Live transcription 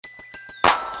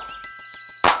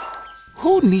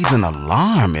Who needs an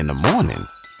alarm in the morning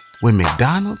when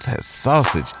McDonald's has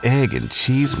sausage, egg, and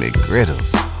cheese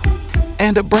McGriddles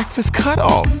and a breakfast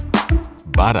cutoff?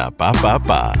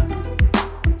 Ba-da-ba-ba-ba.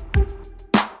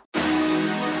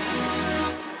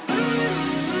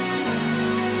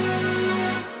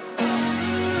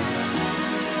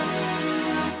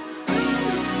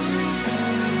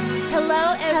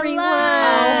 Hello, everyone.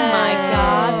 Oh my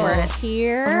God, we're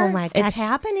here. Oh my gosh. It's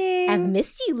happening. I've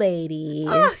missed you, ladies.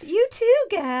 Oh, you too,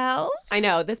 gals. I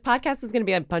know. This podcast is going to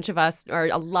be a bunch of us, or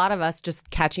a lot of us, just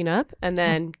catching up and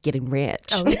then getting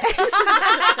rich. Oh, yeah.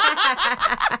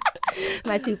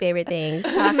 My two favorite things,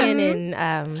 talking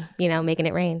and, making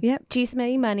it rain. Yep,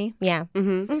 G-Smitty money. Yeah.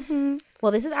 Mm-hmm.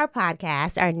 Well, this is our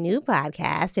podcast, our new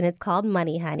podcast, and it's called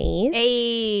Money Honeys.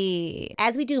 Hey.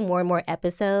 As we do more and more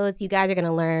episodes, you guys are going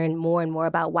to learn more and more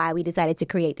about why we decided to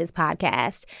create this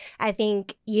podcast. I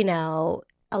think,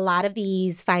 a lot of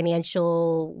these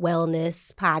financial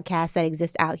wellness podcasts that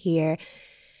exist out here,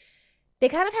 they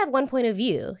kind of have one point of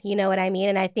view, you know what I mean?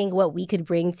 And I think what we could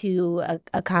bring to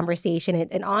a conversation,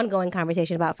 an ongoing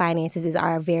conversation about finances, is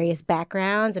our various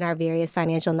backgrounds and our various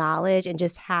financial knowledge and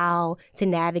just how to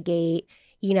navigate,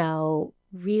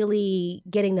 really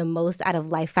getting the most out of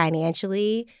life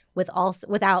financially without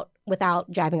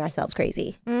driving ourselves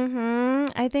crazy.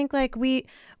 I think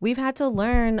we've had to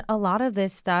learn a lot of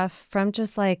this stuff from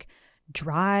just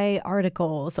dry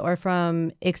articles or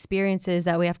from experiences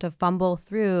that we have to fumble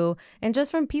through and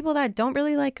just from people that don't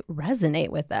really resonate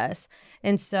with us.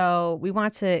 And so we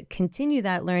want to continue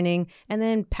that learning and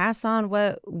then pass on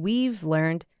what we've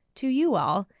learned to you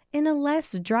all in a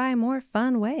less dry, more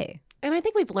fun way. And I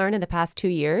think we've learned in the past 2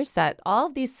 years that all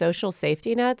of these social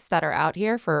safety nets that are out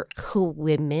here for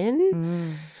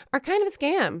women are kind of a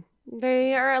scam.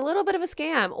 They are a little bit of a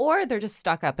scam, or they're just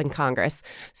stuck up in Congress.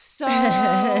 So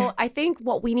I think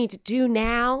what we need to do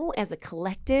now as a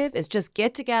collective is just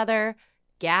get together,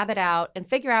 gab it out, and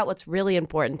figure out what's really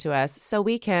important to us so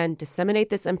we can disseminate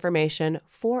this information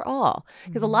for all.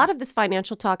 Because a lot of this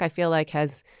financial talk, I feel like,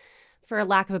 has, for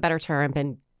lack of a better term,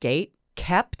 been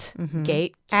gate-kept.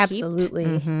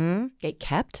 Absolutely.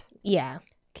 Gate-kept? Yeah.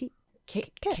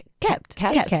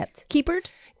 Kept. Keepered?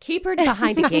 Keepered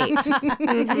behind a gate.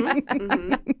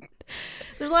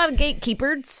 There's a lot of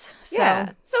gatekeepers.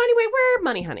 Yeah. So anyway, we're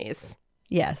Money Honeys.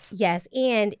 Yes. Yes.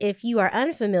 And if you are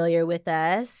unfamiliar with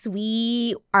us,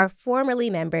 we are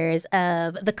formerly members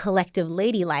of the Collective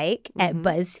Ladylike at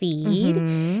BuzzFeed.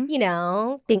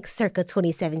 Think circa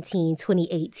 2017,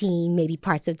 2018, maybe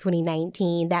parts of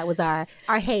 2019. That was our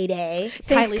heyday.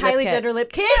 Kylie Jenner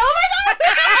lip kit. Oh my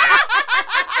God.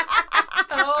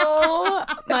 Oh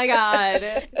my God.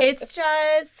 It's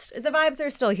just, the vibes are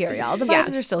still here, y'all. The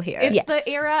vibes are still here. It's the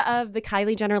era of the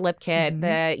Kylie Jenner lip kit,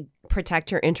 the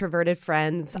protect your introverted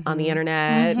friends on the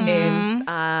internet. It's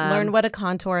learn what a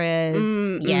contour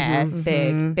is. Yes.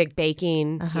 Big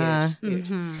baking. Huge.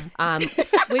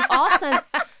 We've all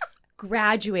since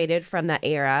graduated from that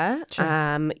era. Sure.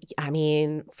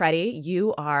 Freddie,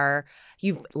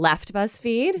 you've left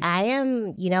BuzzFeed. I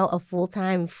am, a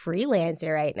full-time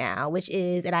freelancer right now,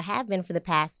 and I have been for the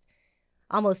past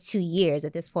almost 2 years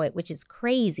at this point, which is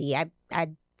crazy. I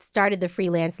started the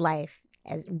freelance life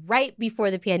as right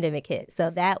before the pandemic hit. So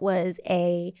that was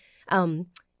an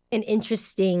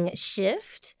interesting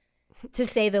shift, to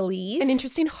say the least. An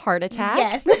interesting heart attack.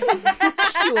 Yes.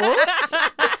 Cute.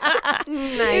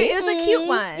 Nice. It was a cute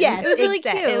one. Yes. It was really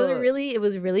exactly. cute. It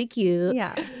was really cute.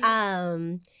 Yeah.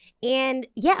 And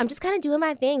yeah, I'm just kind of doing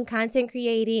my thing, content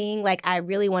creating. I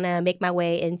really want to make my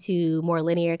way into more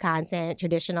linear content,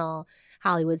 traditional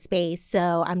Hollywood space.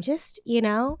 So I'm just,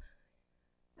 I'm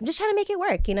just trying to make it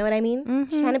work. You know what I mean?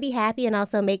 Trying to be happy and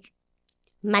also make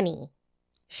money.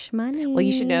 Shmoney. Well,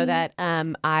 you should know that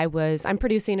I'm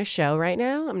producing a show right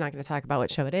now. I'm not going to talk about what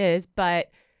show it is,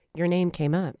 but your name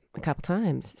came up a couple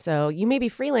times. So you may be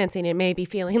freelancing. It may be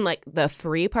feeling like the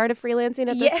free part of freelancing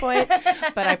at this point,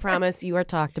 but I promise you are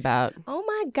talked about. Oh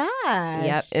my gosh.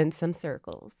 Yep, in some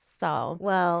circles. So,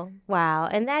 well, wow.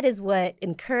 And that is what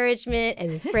encouragement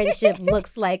and friendship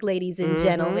looks like, ladies and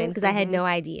gentlemen, because I had no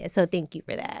idea. So thank you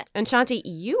for that. And Shanti,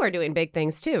 you are doing big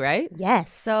things too, right?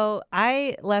 Yes. So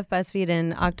I left BuzzFeed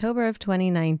in October of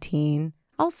 2019.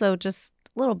 Also just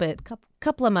a little bit,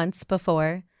 couple of months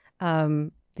before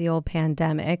the old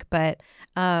pandemic. But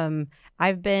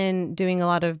I've been doing a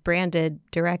lot of branded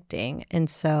directing. And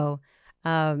so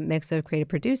mix of creative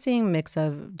producing, mix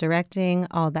of directing,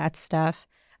 all that stuff.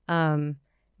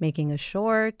 Making a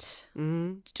short,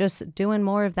 just doing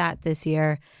more of that this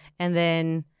year. And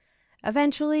then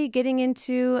eventually getting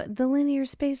into the linear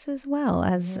space as well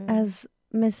as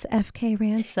Miss FK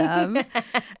Ransom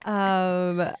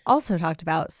also talked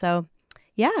about. So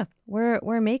yeah,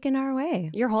 we're making our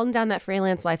way. You're holding down that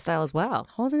freelance lifestyle as well.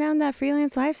 Holding down that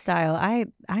freelance lifestyle.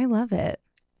 I love it.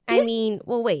 I mean,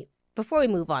 well, wait. Before we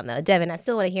move on, though, Devin, I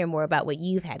still want to hear more about what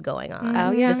you've had going on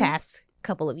Oh, yeah. the past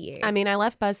couple of years. I mean, I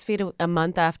left BuzzFeed a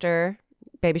month after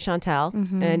Baby Chantel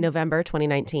in November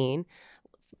 2019.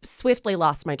 Swiftly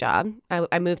lost my job.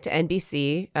 I moved to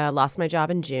NBC, lost my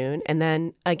job in June, and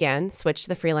then again switched to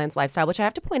the freelance lifestyle, which I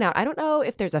have to point out, I don't know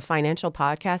if there's a financial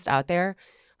podcast out there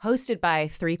hosted by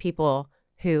 3 people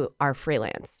who are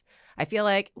freelance. I feel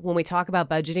like when we talk about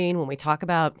budgeting, when we talk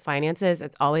about finances,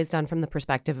 it's always done from the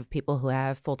perspective of people who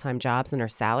have full-time jobs and are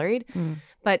salaried.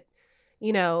 But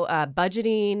you know,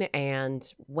 budgeting and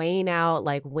weighing out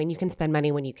like when you can spend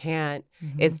money, when you can't,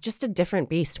 is just a different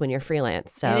beast when you're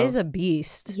freelance. So It is a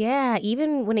beast. yeah,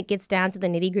 even when it gets down to the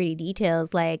nitty gritty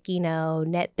details, like, you know,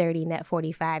 net 30, net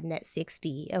 45, net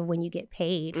 60 of when you get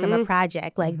paid from a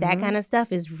project, like that kind of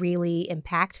stuff is really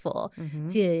impactful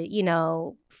to, you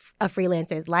know, a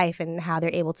freelancer's life and how they're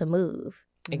able to move.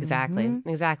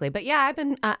 Exactly. But yeah, I've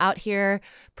been out here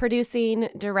producing,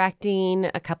 directing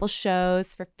a couple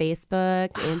shows for Facebook,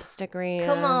 Instagram.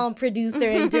 Come on, producer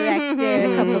and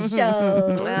director, a couple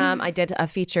shows. I did a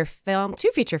feature film, 2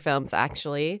 feature films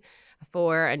actually,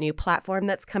 for a new platform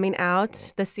that's coming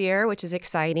out this year, which is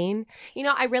exciting. You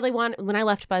know, I really want, when I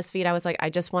left BuzzFeed, I was like, I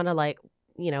just want to like,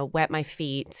 you know, wet my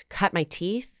feet, cut my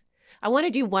teeth. I want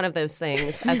to do one of those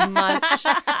things as much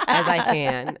as I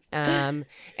can. And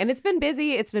it's been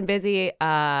busy.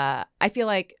 I feel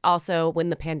like also when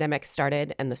the pandemic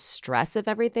started and the stress of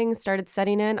everything started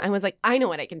setting in, I was like, I know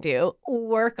what I can do.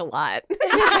 Work a lot.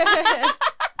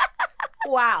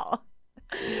 Wow.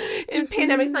 And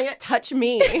pandemic's not yet touch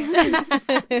me.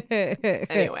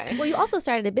 Anyway. Well, you also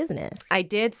started a business. I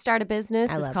did start a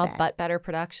business. I It's love called that. Butt Better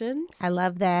Productions. I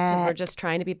love Because we're that. just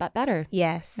trying to be butt better.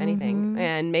 Yes. Anything.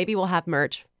 And maybe we'll have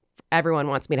merch. Everyone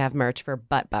wants me to have merch for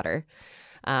butt butter.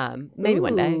 Maybe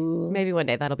one day. Ooh. Maybe one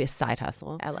day that'll be a side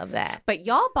hustle. I love that. But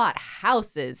y'all bought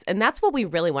houses, and that's what we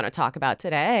really want to talk about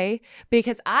today,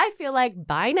 because I feel like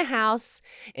buying a house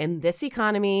in this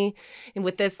economy and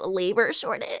with this labor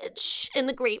shortage and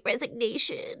the Great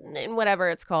Resignation and whatever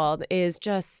it's called is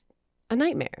just a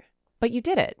nightmare. But you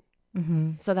did it.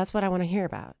 So that's what I want to hear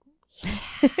about.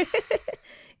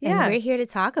 Yeah. And we're here to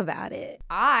talk about it.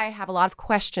 I have a lot of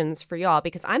questions for y'all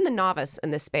because I'm the novice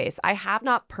in this space. I have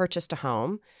not purchased a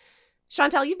home.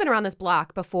 Chantel, you've been around this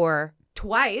block before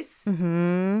twice,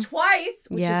 which is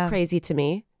Yeah. crazy to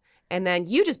me. And then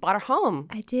you just bought a home.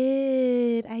 I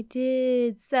did.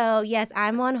 So, yes,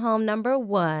 I'm on home number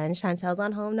 1. Chantel's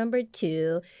on home number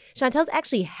 2. Chantel's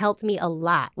actually helped me a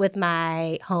lot with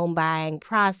my home buying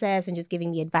process and just giving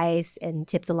me advice and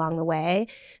tips along the way.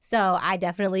 So, I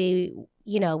definitely,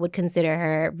 you know, would consider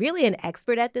her really an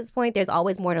expert at this point. There's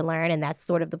always more to learn, and that's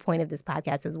sort of the point of this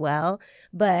podcast as well.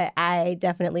 But I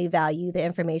definitely value the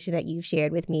information that you've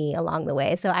shared with me along the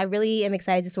way. So, I really am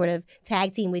excited to sort of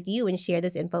tag team with you and share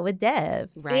this info with Dev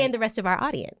and the rest of our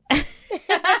audience.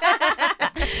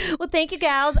 Well, thank you,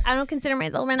 gals. I don't consider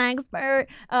myself an expert,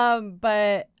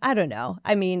 but I don't know.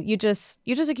 I mean, you just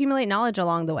accumulate knowledge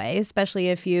along the way, especially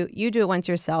if you do it once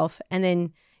yourself, and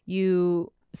then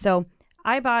you. So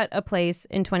I bought a place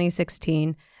in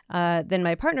 2016. Then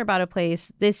my partner bought a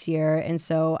place this year, and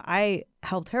so I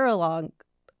helped her along.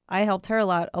 I helped her a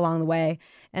lot along the way,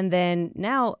 and then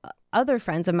now other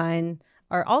friends of mine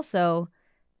are also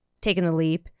taking the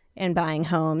leap and buying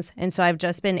homes, and so I've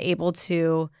just been able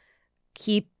to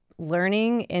keep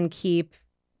learning and keep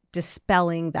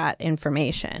dispelling that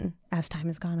information as time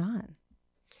has gone on.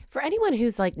 For anyone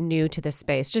who's like new to this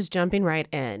space, just jumping right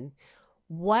in,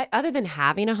 what, other than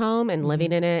having a home and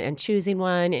living in it and choosing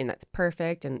one and that's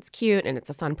perfect and it's cute and it's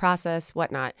a fun process,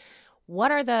 whatnot,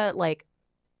 what are the like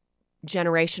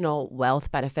generational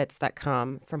wealth benefits that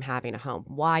come from having a home?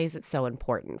 Why is it so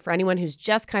important? For anyone who's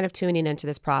just kind of tuning into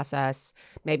this process,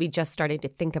 maybe just starting to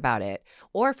think about it,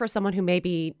 or for someone who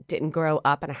maybe didn't grow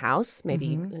up in a house, maybe,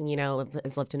 you know,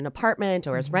 has lived in an apartment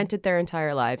or has rented their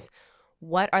entire lives,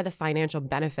 what are the financial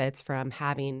benefits from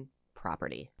having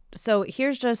property? So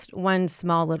here's just one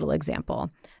small little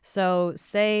example. So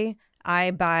say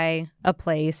I buy a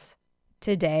place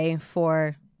today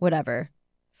for whatever,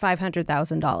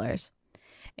 $500,000.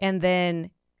 And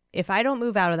then if I don't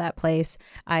move out of that place,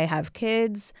 I have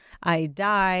kids, I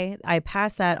die, I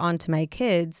pass that on to my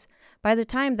kids. By the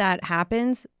time that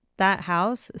happens, that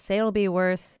house, say it'll be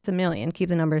worth $1 million, keep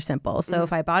the numbers simple. So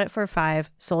if I bought it for 5,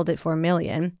 sold it for $1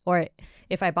 million, or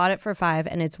if I bought it for 5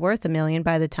 and it's worth $1 million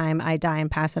by the time I die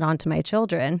and pass it on to my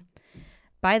children,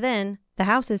 by then the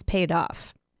house is paid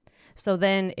off. So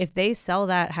then if they sell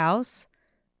that house,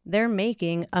 they're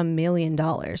making $1 million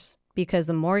because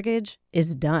the mortgage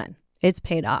is done. It's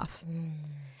paid off.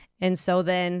 And so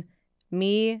then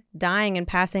me dying and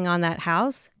passing on that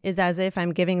house is as if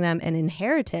I'm giving them an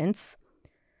inheritance,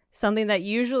 something that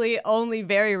usually only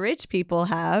very rich people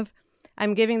have.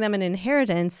 I'm giving them an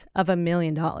inheritance of $1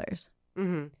 million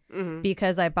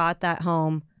because I bought that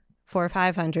home for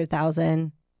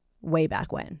 $500,000 way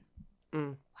back when.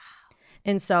 Wow.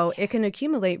 And so it can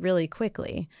accumulate really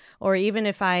quickly. Or even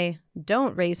if I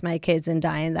don't raise my kids and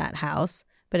die in that house,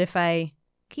 but if I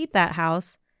keep that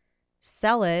house,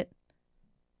 sell it,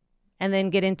 and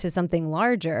then get into something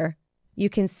larger, you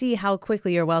can see how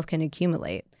quickly your wealth can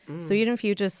accumulate. So even if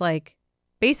you just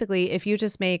basically, if you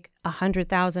just make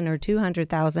 $100,000 or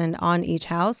 $200,000 on each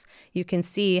house, you can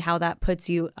see how that puts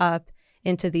you up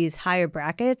into these higher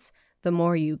brackets the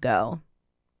more you go.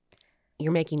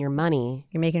 You're making your money.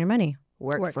 You're making your money.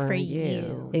 Work for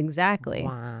you. Exactly.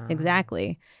 Wow.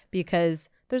 Exactly. Because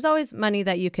there's always money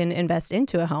that you can invest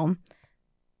into a home.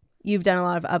 You've done a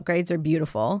lot of upgrades. They're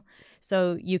beautiful.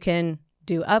 So you can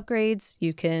do upgrades,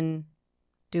 you can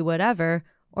do whatever,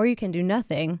 or you can do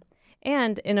nothing.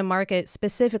 And in a market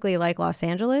specifically like Los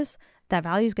Angeles, that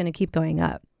value is going to keep going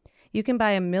up. You can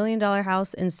buy $1 million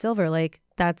house in Silver Lake.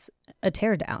 That's a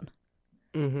teardown.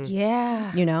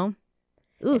 Yeah. You know?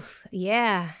 Oof.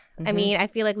 Yeah. I mean, I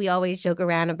feel like we always joke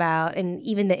around about, and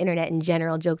even the internet in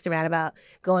general jokes around about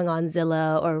going on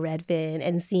Zillow or Redfin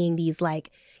and seeing these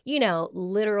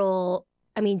literal,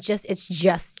 I mean, it's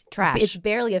just trash. It's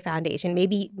barely a foundation,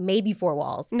 maybe 4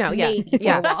 walls. No, yeah. Maybe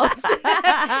 4 walls.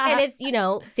 And it's,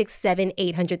 $600,000,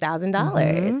 $700,000,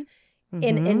 $800,000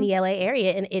 in the LA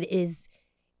area. And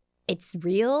it's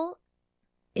real,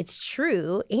 it's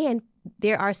true. And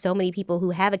there are so many people who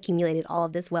have accumulated all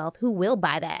of this wealth who will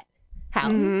buy that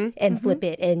house and flip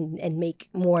it and make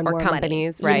more and more money. Or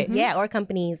companies, right? Yeah, or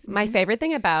companies. My favorite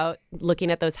thing about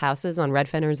looking at those houses on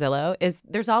Redfin or Zillow is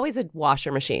there's always a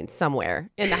washer machine somewhere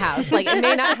in the house. Like it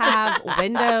may not have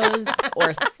windows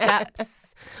or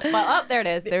steps, but there it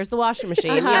is. There's the washer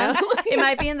machine. You know? It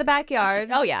might be in the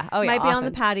backyard. Oh yeah. It might be on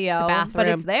the patio. The bathroom. But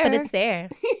it's there. But it's there.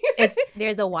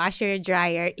 There's a washer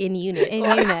dryer in unit.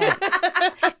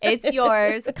 It's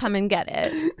yours. Come and get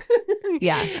it.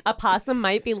 Yeah. A possum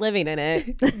might be living in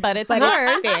it, but it's But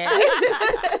ours. it's there.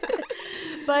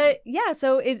 But yeah,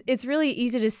 so it's really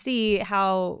easy to see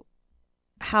how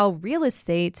real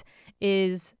estate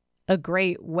is a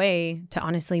great way to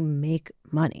honestly make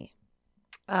money.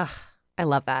 Ugh, I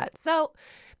love that. So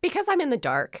because I'm in the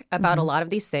dark about a lot of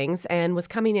these things and was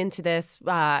coming into this,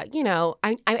 I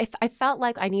felt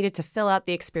like I needed to fill out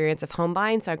the experience of home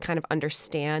buying so I kind of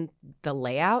understand the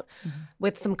layout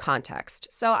with some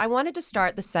context. So I wanted to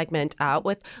start the segment out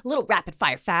with little rapid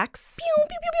fire facts. Pew,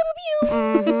 pew, pew,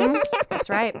 pew, pew, pew. That's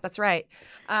right. That's right.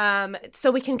 So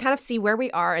we can kind of see where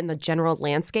we are in the general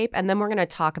landscape, and then we're going to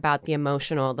talk about the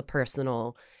emotional, the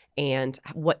personal, and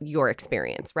what your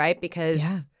experience, right?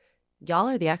 Because y'all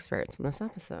are the experts in this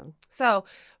episode. So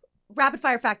rapid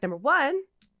fire fact number 1,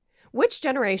 which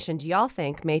generation do y'all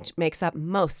think makes up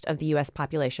most of the U.S.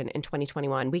 population in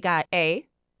 2021? We got A,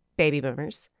 baby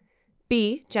boomers,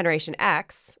 B, Generation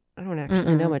X. I don't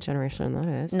actually know what generation that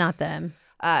is. Not them.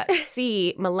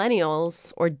 C,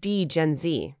 millennials, or D, Gen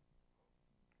Z.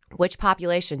 Which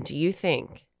population do you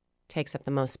think takes up the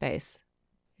most space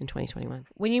in 2021?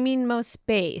 When you mean most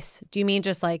space, do you mean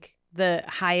just like the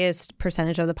highest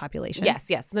percentage of the population? Yes.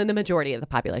 The majority of the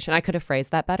population. I could have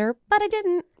phrased that better, but I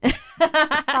didn't.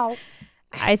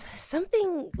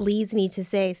 Something leads me to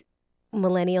say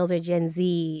millennials or Gen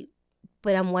Z,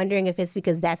 but I'm wondering if it's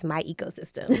because that's my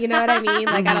ecosystem. You know what I mean?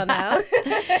 Like, I don't know.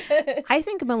 I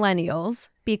think millennials,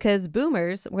 because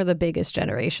boomers were the biggest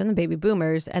generation, the baby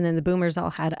boomers, and then the boomers all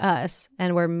had us,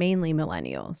 and we're mainly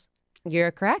millennials.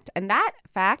 You're correct. And that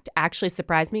fact actually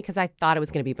surprised me because I thought it was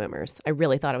going to be boomers. I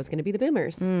really thought it was going to be the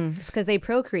boomers. Just because they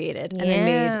procreated and they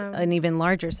made an even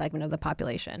larger segment of the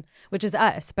population, which is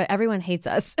us, but everyone hates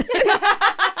us.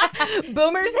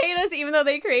 Boomers hate us even though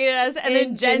they created us, and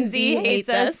then Gen Z hates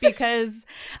us because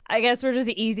I guess we're just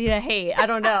easy to hate. I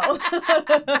don't know.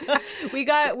 we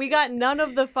got none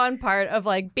of the fun part of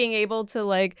like being able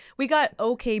to we got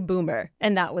okay boomer,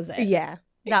 and that was it. Yeah.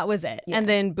 That was it. Yeah. And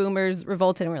then boomers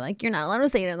revolted and were like, you're not allowed to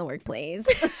say it in the workplace.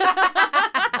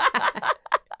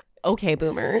 Okay,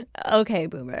 boomer. Okay,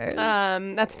 boomer.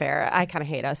 That's fair. I kind of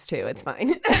hate us too. It's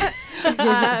fine.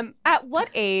 At what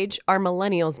age are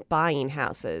millennials buying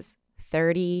houses?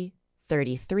 30,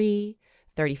 33,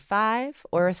 35,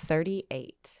 or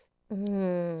 38?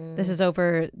 This is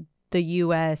over the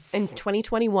U.S. In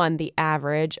 2021, the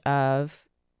average of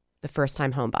the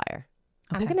first-time home buyer.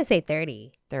 I'm going to say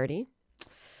 30. 30?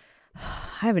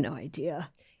 I have no idea.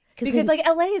 Because like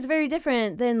LA is very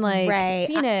different than like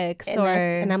Phoenix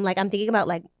and I'm thinking about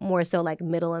like more so like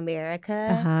middle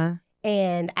America.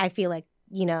 And I feel like,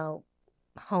 you know,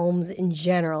 homes in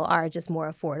general are just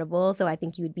more affordable. So I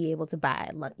think you would be able to buy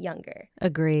younger.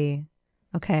 Agree.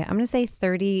 Okay. I'm going to say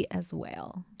 30 as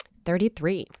well.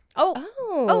 33.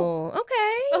 Oh,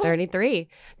 okay. 33.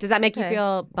 Does that make you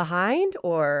feel behind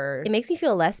or? It makes me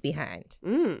feel less behind.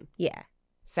 Yeah.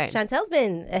 Same. Chantel's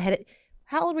been ahead.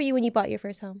 How old were you when you bought your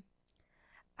first home?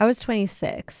 I was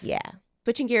 26. Yeah.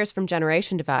 Switching gears from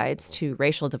generation divides to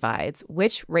racial divides,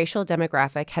 which racial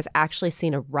demographic has actually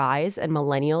seen a rise in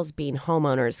millennials being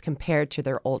homeowners compared to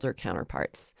their older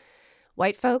counterparts?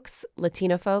 White folks,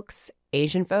 Latino folks,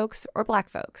 Asian folks, or Black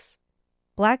folks?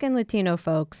 Black and Latino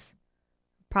folks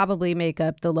probably make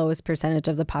up the lowest percentage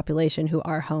of the population who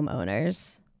are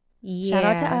homeowners. Yeah. Shout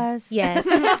out to us. Yes.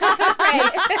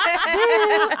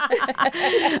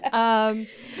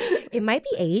 It might be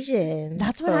Asian.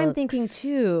 That's what I'm thinking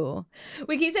too.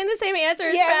 We keep saying the same answer.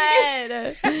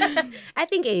 Yeah. I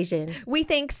think Asian. We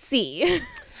think C.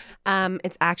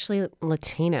 It's actually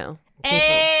Latino.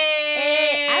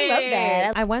 Hey, I love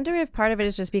that. I wonder if part of it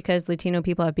is just because Latino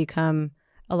people have become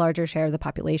a larger share of the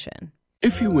population.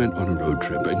 If you went on a road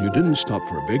trip and you didn't stop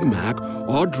for a Big Mac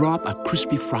or drop a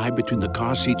crispy fry between the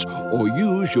car seats or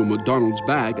use your McDonald's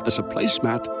bag as a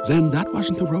placemat, then that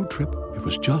wasn't a road trip. It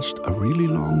was just a really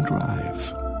long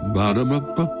drive.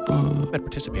 Ba-da-ba-ba-ba. At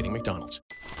participating McDonald's.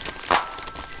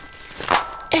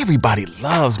 Everybody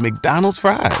loves McDonald's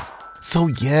fries. So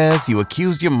yes, you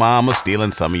accused your mom of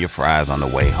stealing some of your fries on the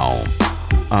way home.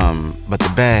 But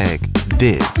the bag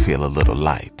did feel a little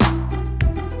light.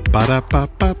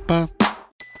 Ba-da-ba-ba-ba.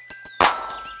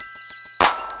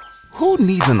 Who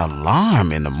needs an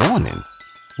alarm in the morning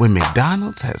when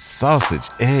McDonald's has sausage,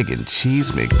 egg, and cheese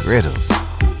McGriddles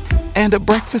and a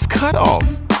breakfast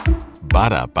cutoff?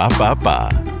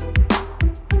 Ba-da-ba-ba-ba.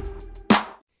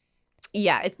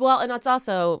 Yeah, and it's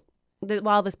also,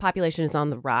 while this population is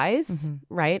on the rise,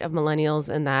 right, of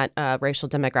millennials in that racial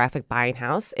demographic buying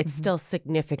house, it's still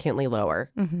significantly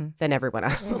lower than everyone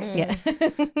else. Yeah.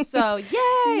 So,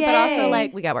 yay! But also,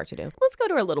 like, we got work to do. Let's go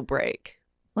to our little break.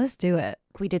 Let's do it.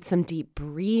 We did some deep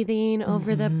breathing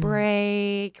over the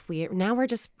break. Now we're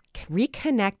just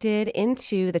reconnected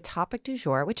into the topic du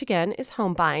jour, which again is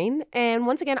home buying. And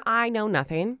once again, I know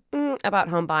nothing about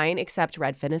home buying except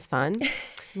Redfin is fun.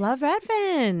 Love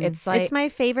Redfin. It's my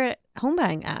favorite home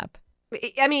buying app.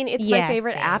 I mean, it's my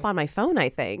favorite app on my phone, I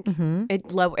think.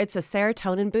 It's a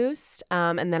serotonin boost.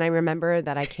 And then I remember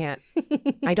that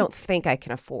I don't think I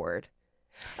can afford.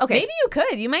 Okay. Maybe you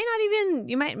could.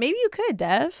 Maybe you could,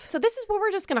 Dev. So this is where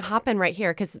we're just going to hop in right here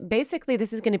because basically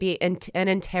this is going to be an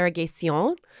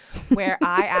interrogation where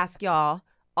I ask y'all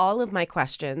all of my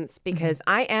questions because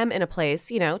I am in a place,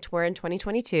 to where in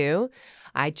 2022,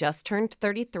 I just turned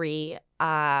 33.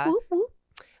 Whoop, whoop.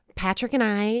 Patrick and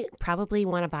I probably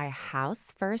want to buy a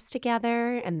house first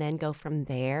together and then go from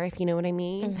there, if you know what I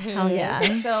mean. Hell yeah.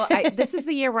 So this is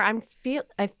the year where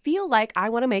I feel like I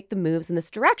want to make the moves in this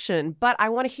direction, but I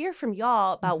want to hear from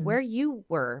y'all about where you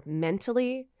were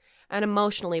mentally and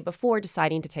emotionally before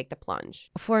deciding to take the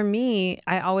plunge. For me,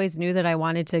 I always knew that I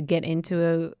wanted to get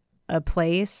into a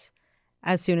place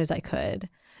as soon as I could.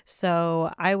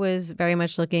 So I was very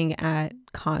much looking at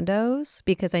condos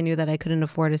because I knew that I couldn't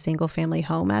afford a single family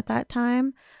home at that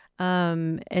time.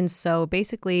 And so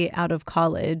basically out of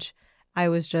college, I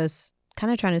was just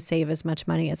kind of trying to save as much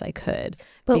money as I could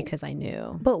because I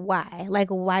knew. But why? Like,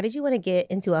 why did you want to get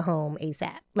into a home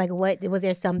ASAP? Like, was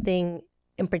there something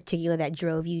in particular that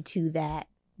drove you to that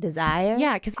desire?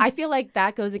 Yeah, because I feel like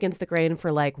that goes against the grain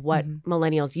for like what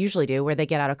millennials usually do, where they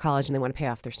get out of college and they want to pay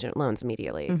off their student loans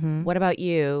immediately. What about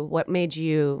you? What made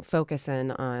you focus in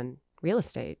on real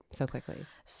estate so quickly?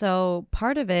 So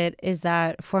part of it is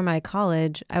that for my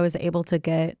college, I was able to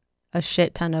get a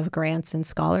shit ton of grants and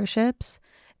scholarships.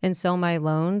 And so my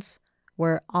loans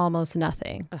were almost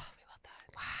nothing. Oh, we love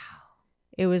that. Wow.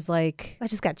 It was like, I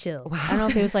just got chills. I don't know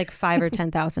if it was like $5,000 or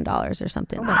 $10,000 or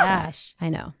something. Oh my gosh. I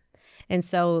know. And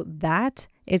so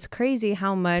it's crazy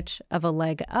how much of a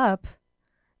leg up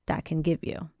that can give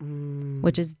you,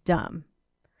 which is dumb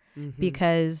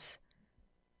because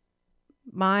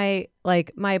my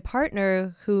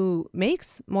partner who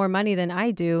makes more money than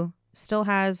I do still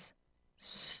has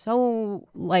so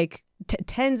like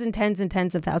tens and tens and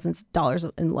tens of thousands of dollars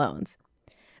in loans,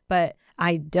 but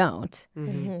I don't.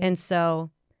 And so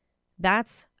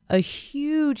that's a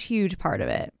huge, huge part of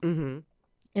it.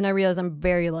 And I realize I'm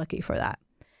very lucky for that.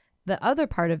 The other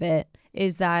part of it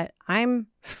is that I'm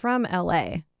from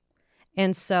LA.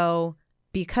 And so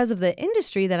because of the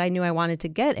industry that I knew I wanted to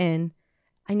get in,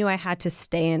 I knew I had to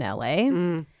stay in LA.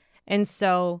 Mm. And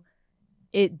so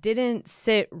it didn't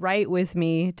sit right with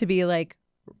me to be like,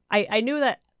 I knew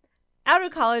that out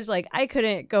of college, like I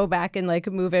couldn't go back and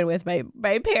like move in with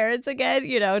my parents again,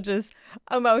 you know, just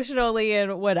emotionally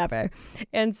and whatever.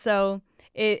 And so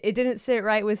it didn't sit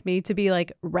right with me to be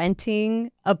like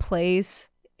renting a place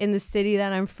in the city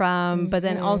that I'm from, but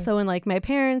then also in like my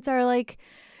parents are like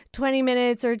 20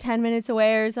 minutes or 10 minutes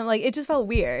away or something. Like it just felt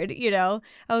weird, you know?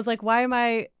 I was like, why am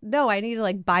I need to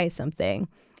like buy something.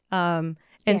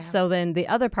 So then the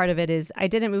other part of it is I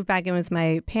didn't move back in with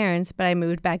my parents, but I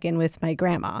moved back in with my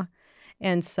grandma.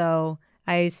 And so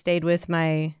I stayed with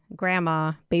my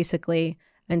grandma basically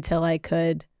until I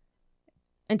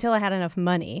had enough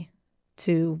money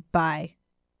to buy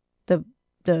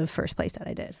the first place that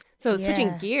I did. So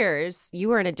switching gears, you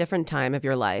were in a different time of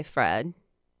your life, Fred.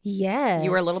 Yes.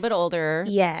 You were a little bit older.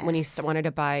 Yes. When you wanted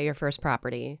to buy your first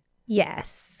property.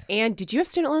 Yes. And did you have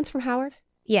student loans from Howard?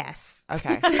 Yes.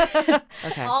 Okay.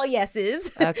 Okay. All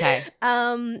yeses. Okay.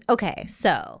 Okay,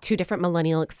 so 2 different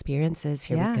millennial experiences.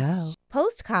 Here we go.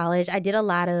 post-college, I did a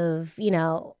lot of,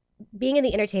 being in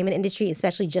the entertainment industry,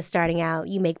 especially just starting out,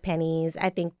 you make pennies. I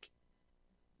think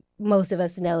most of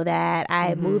us know that.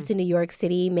 I moved to New York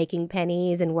City making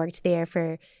pennies and worked there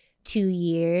for 2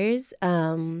 years.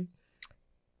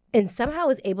 And somehow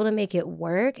was able to make it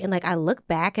work. And I look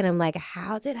back and I'm like,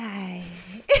 how did I?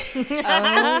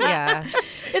 Yeah.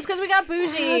 It's because we got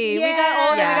bougie. Yeah. We got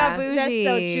older. Yeah. We got bougie. That's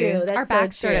so true. That's Our so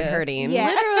backs true. started hurting. Yeah.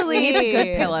 Literally. We need the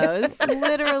good pillows.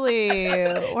 Literally.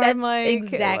 Or That's I'm like,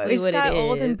 exactly we just what it got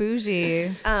old is. and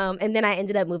bougie. And then I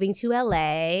ended up moving to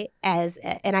LA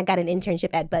and I got an internship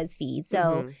at BuzzFeed.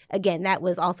 So again, that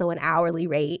was also an hourly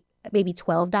rate. Maybe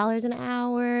 $12 an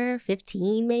hour,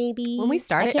 $15 maybe. When we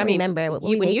started, I can't remember what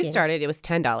we when you making. started, it was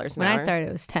 $10 an hour. When I started,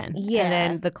 it was 10. Yeah. And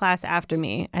then the class after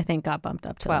me, I think, got bumped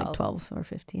up to 12. like 12 or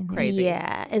 15. Yeah. Crazy.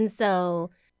 Yeah. And so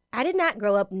I did not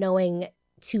grow up knowing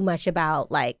too much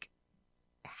about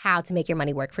how to make your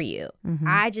money work for you. Mhm.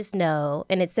 I just know,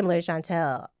 and it's similar to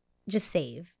Chantel, just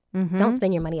save. Mhm. Don't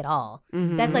spend your money at all.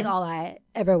 Mhm. That's all I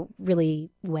ever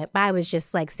really went by was just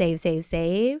save, save,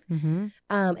 save. Mhm.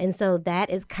 And so that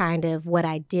is kind of what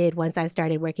I did once I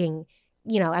started working.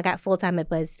 I got full-time at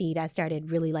BuzzFeed. I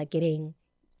started really getting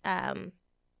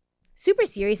super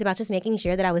serious about just making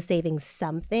sure that I was saving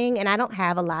something. And I don't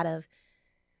have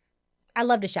I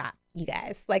love to shop, you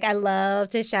guys. I love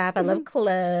to shop. I love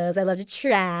clothes. I love to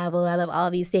travel. I love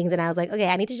all these things. And I was like, okay,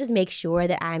 I need to just make sure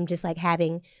that I'm just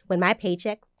having, when my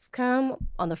paychecks come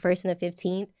on the 1st and the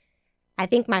 15th, I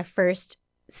think my first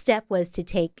step was to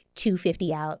take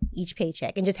 $250 out each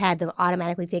paycheck and just had them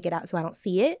automatically take it out so I don't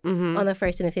see it Mhm. on the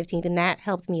 1st and the 15th. And that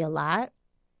helped me a lot.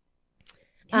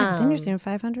 Yeah, 'cause then you're saving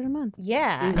 $500 a month.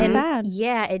 Yeah. Mhm. And Bad.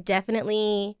 yeah, it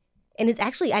definitely, and it's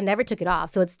actually, I never took it off.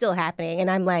 So it's still happening.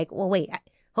 And I'm like, well, wait,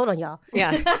 hold on, y'all.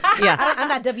 Yeah. Yeah. I'm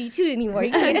not W-2 anymore.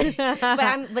 You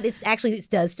can't. but it's actually, it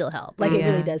does still help. It Yeah.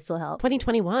 really does still help.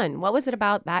 2021. What was it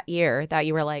about that year that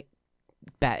you were like,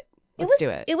 bet, let's do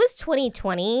it? It was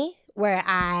 2020 where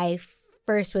I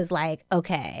first was like,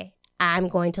 okay, I'm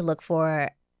going to look for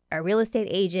a real estate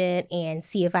agent and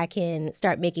see if I can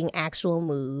start making actual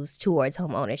moves towards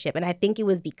home ownership. And I think it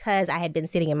was because I had been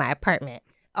sitting in my apartment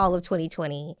all of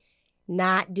 2020,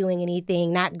 not doing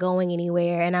anything, not going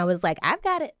anywhere. And I was like, I've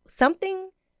got something.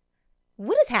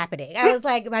 What is happening? I was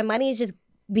like, my money is just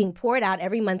being poured out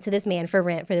every month to this man for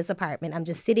rent for this apartment. I'm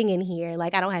just sitting in here. I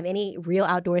don't have any real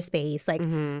outdoor space.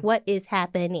 Mhm. What is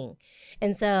happening?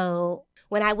 And so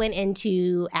when I went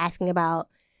into asking about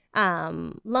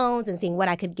loans and seeing what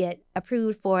I could get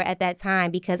approved for at that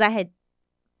time, because I had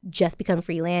just become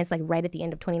freelance right at the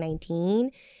end of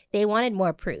 2019, they wanted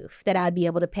more proof that I'd be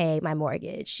able to pay my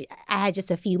mortgage. I had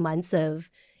just a few months of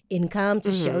income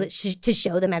to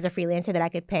show them as a freelancer that I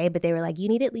could pay, but they were like, you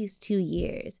need at least 2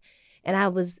 years. And I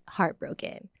was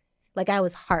heartbroken. I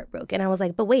was heartbroken. I was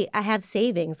like, but wait, I have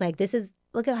savings.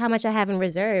 Look at how much I have in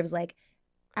reserves.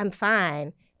 I'm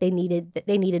fine. They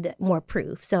needed more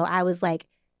proof. So I was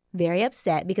very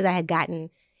upset because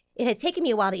it had taken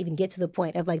me a while to even get to the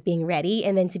point of being ready,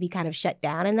 and then to be kind of shut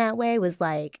down in that way was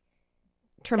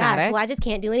Traumatic. gosh, well, I just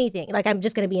can't do anything. I'm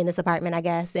just going to be in this apartment, I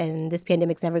guess, and this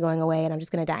pandemic's never going away, and I'm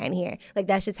just going to die in here.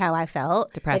 That's just how I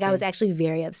felt. Depressing. I was actually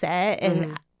very upset,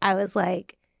 and I was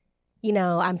like,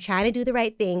 I'm trying to do the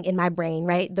right thing in my brain,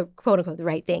 right? The quote unquote the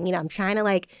right thing. I'm trying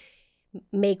to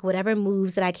make whatever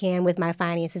moves that I can with my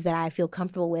finances that I feel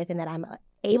comfortable with and that I'm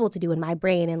able to do in my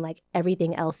brain, and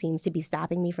everything else seems to be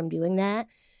stopping me from doing that.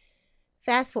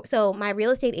 Fast forward, so my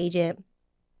real estate agent,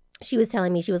 she was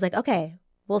telling me, she was like, okay,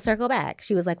 we'll circle back.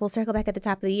 She was like, we'll circle back at the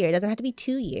top of the year. It doesn't have to be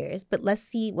 2 years, but let's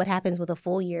see what happens with a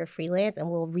full year of freelance and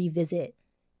we'll revisit,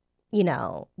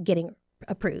 getting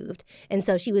approved. And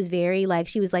so she was very like,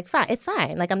 fine, it's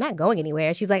fine. Like, I'm not going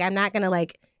anywhere. She's like, I'm not going to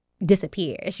like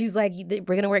disappear. She's like, we're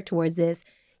going to work towards this.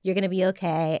 You're going to be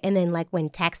okay. And then like when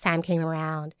tax time came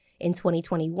around in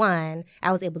 2021,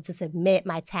 I was able to submit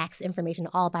my tax information,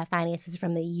 all of my finances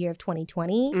from the year of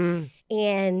 2020.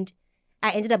 And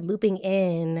I ended up looping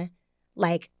in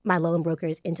like my loan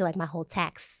brokers into like my whole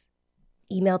tax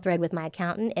email thread with my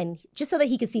accountant, and just so that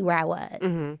he could see where I was.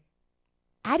 Mm-hmm.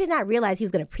 I did not realize he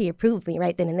was going to pre-approve me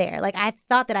right then and there. Like, I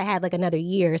thought that I had like another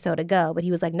year or so to go, but he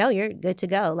was like, no, you're good to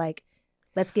go. Like,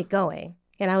 let's get going.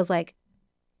 And I was like,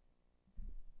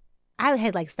 I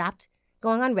had like stopped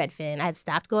going on Redfin. I had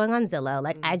stopped going on Zillow.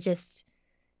 Like, I just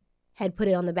had put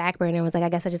it on the back burner and was like, I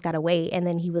guess I just got to wait. And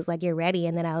then he was like, you're ready.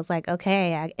 And then I was like,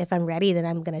 okay, if I'm ready, then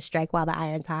I'm going to strike while the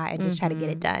iron's hot and just try to get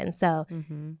it done. So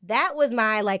that was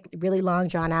my like really long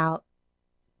drawn out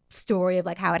story of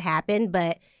like how it happened.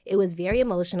 But it was very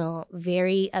emotional,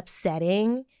 very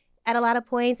upsetting at a lot of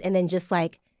points. And then just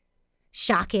like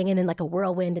shocking, and then like a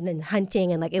whirlwind, and then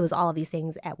hunting. And like it was all of these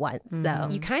things at once. So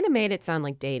You kind of made it sound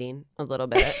like dating a little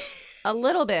bit. A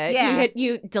little bit. Yeah.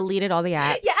 You deleted all the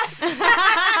apps. Yeah.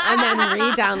 And then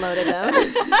re-downloaded them.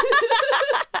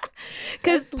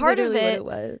 Because part of literally it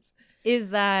what was. is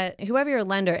that whoever your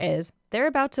lender is, they're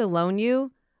about to loan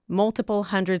you multiple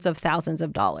hundreds of thousands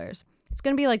of dollars. It's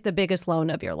going to be like the biggest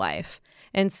loan of your life.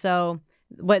 And so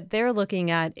what they're looking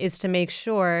at is to make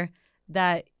sure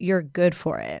that you're good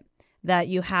for it, that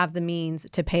you have the means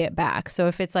to pay it back. So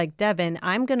if it's like, Devin,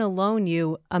 I'm going to loan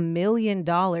you $1 million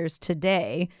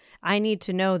today, I need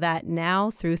to know that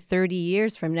now through 30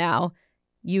 years from now,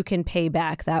 you can pay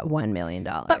back that $1 million.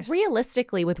 But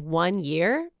realistically, with 1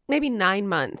 year, maybe 9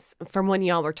 months from when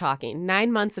y'all were talking,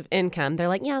 9 months of income, they're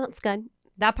like, yeah, that's good.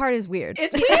 That part is weird.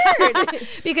 It's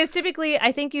weird. Because typically,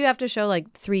 I think you have to show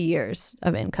like 3 years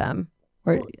of income.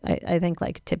 Or I think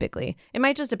like typically. It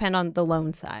might just depend on the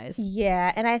loan size.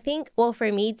 Yeah. And I think, well,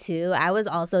 for me too, I was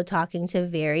also talking to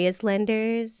various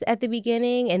lenders at the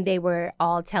beginning, and they were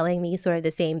all telling me sort of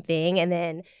the same thing. And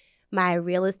then my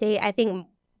real estate, I think,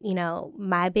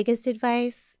 my biggest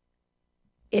advice,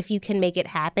 if you can make it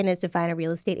happen, is to find a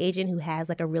real estate agent who has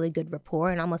like a really good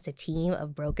rapport and almost a team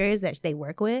of brokers that they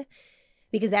work with.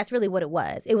 Because that's really what it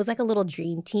was. It was like a little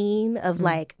dream team of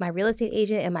like my real estate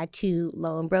agent and my 2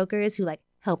 loan brokers who like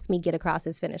helped me get across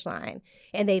this finish line.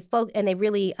 And they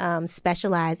really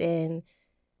specialize in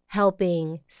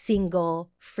helping single,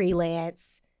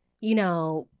 freelance,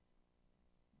 really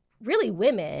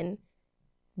women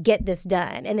get this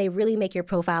done. And they really make your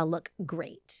profile look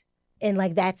great. And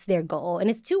like that's their goal. And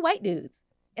it's 2 white dudes.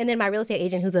 And then my real estate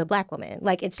agent who's a Black woman.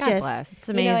 Like it's God just, bless. It's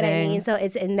amazing. you know what I mean? So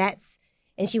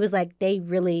and she was like, they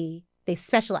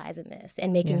specialize in this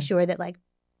and making sure that like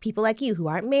people like you who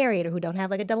aren't married or who don't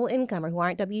have like a double income or who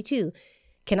aren't W-2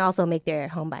 can also make their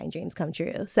home buying dreams come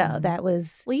true. So that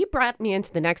was. Well, you brought me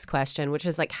into the next question, which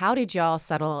is like, how did y'all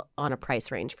settle on a price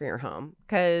range for your home?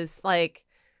 Because like,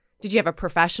 did you have a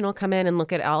professional come in and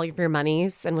look at all of your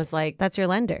monies and was like, That's your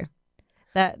lender.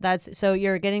 That's so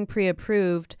you're getting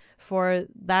pre-approved for,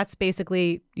 that's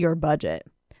basically your budget.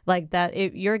 Like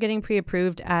that, you're getting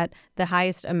pre-approved at the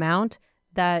highest amount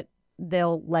that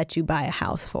they'll let you buy a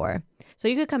house for. So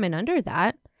you could come in under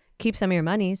that, keep some of your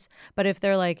monies. But if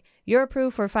they're like, you're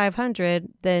approved for $500,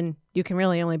 then you can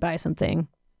really only buy something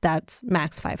that's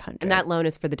max $500. and that loan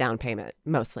is for the down payment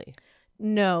mostly.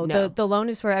 No. No. The loan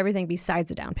is for everything besides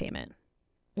the down payment.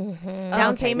 Mm-hmm.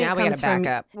 Down Okay, payment now we comes gotta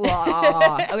back from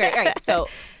up. Okay, all right. So,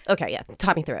 okay, yeah,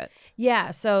 talk me through it.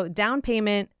 Yeah. So down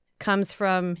payment comes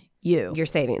from you. Your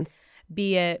savings.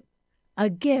 Be it a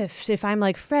gift. If I'm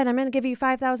like, Fred, I'm going to give you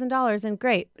 $5,000, and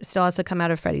great, it still has to come out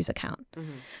of Freddie's account.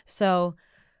 So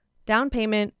down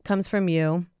payment comes from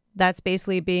you. That's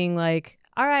basically being like,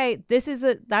 all right, this is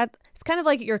that. It's kind of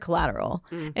like your collateral.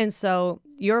 And so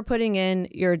you're putting in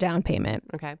your down payment.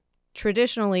 Okay.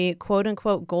 Traditionally, quote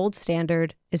unquote, gold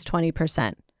standard is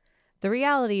 20%. The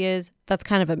reality is that's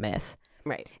kind of a myth.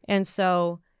 Right. And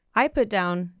so I put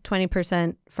down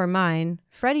 20% for mine.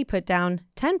 Freddie put down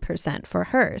 10% for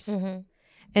hers.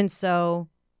 And so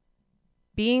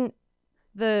being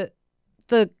the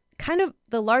kind of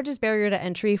the largest barrier to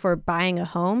entry for buying a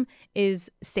home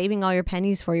is saving all your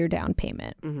pennies for your down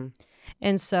payment.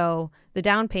 And so the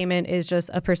down payment is just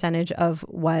a percentage of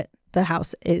what the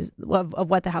house is, of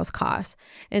what the house costs.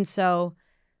 And so,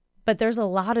 but there's a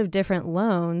lot of different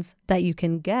loans that you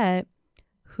can get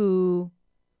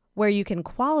where you can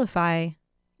qualify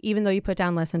even though you put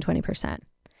down less than 20%.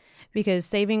 because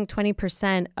saving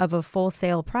 20% of a full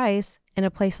sale price in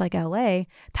a place like LA,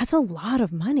 that's a lot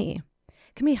of money.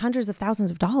 It can be hundreds of thousands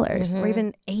of dollars or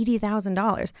even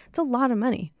 $80,000. It's a lot of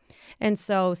money. And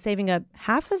so saving up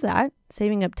half of that,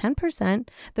 saving up 10%,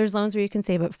 there's loans where you can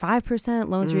save up 5%,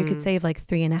 loans where you could save like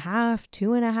 3.5%,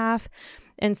 2.5%.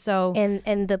 And so,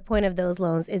 and the point of those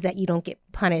loans is that you don't get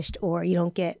punished, or you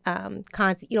don't get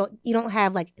you don't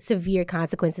have like severe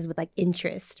consequences with like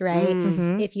interest, right?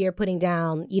 If you're putting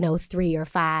down 3 or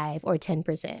 5 or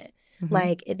 10%,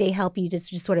 like they help you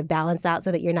just sort of balance out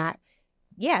so that you're not,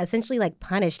 essentially like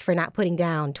punished for not putting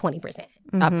down 20%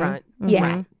 up front. Yeah.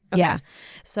 Okay. Yeah.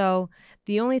 So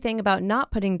the only thing about not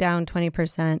putting down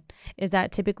 20% is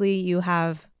that typically you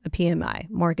have a PMI,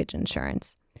 mortgage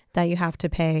insurance, that you have to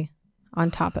pay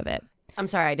on top of it. I'm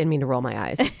sorry, I didn't mean to roll my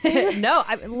eyes. No,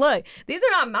 look, these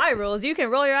are not my rules. You can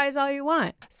roll your eyes all you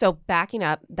want. So backing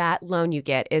up, that loan you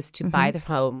get is to buy the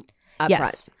home up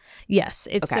front. Yes.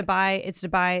 It's Okay. to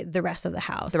buy the rest of the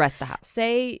house. The rest of the house.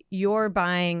 Say you're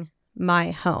buying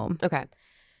my home. Okay.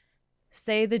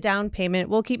 Say the down payment,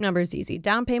 we'll keep numbers easy.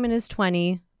 Down payment is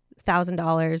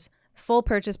 $20,000. Full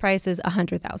purchase price is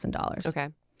 $100,000. Okay.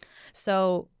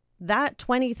 So that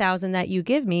 $20,000 that you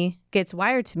give me gets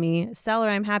wired to me. Seller,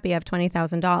 I'm happy I have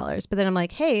 $20,000. But then I'm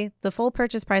like, hey, the full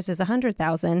purchase price is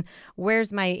 $100,000.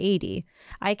 Where's my $80,000?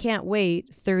 I can't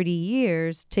wait 30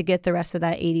 years to get the rest of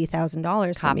that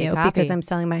 $80,000 from you because I'm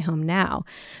selling my home now.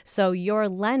 So your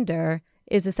lender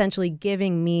is essentially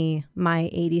giving me my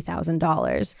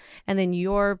 $80,000, and then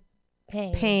you're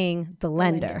paying the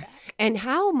lender. And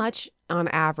how much on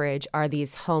average are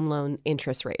these home loan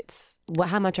interest rates?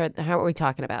 How are we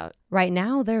talking about? Right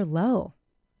now, they're low.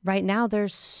 Right now, they're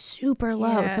super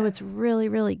low. So it's really,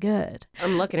 really good.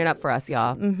 I'm looking it up for us,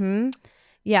 y'all.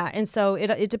 Yeah. And so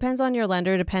it depends on your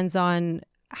lender, depends on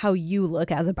how you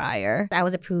look as a buyer. I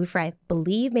was approved for, I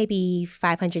believe, maybe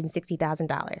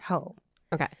 $560,000 home.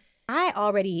 Okay. I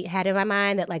already had in my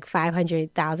mind that like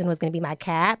 $500,000 was going to be my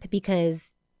cap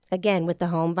because, again, with the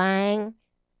home buying,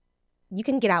 you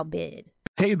can get outbid.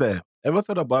 Hey there, ever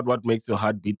thought about what makes your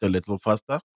heart beat a little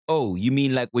faster? Oh, you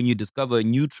mean like when you discover a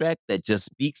new track that just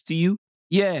speaks to you?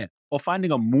 Yeah, or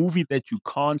finding a movie that you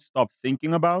can't stop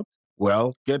thinking about?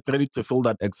 Well, get ready to feel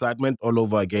that excitement all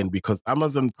over again because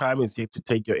Amazon Prime is here to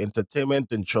take your entertainment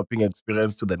and shopping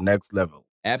experience to the next level.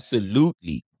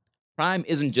 Absolutely. Prime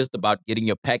isn't just about getting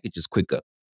your packages quicker.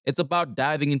 It's about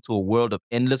diving into a world of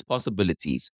endless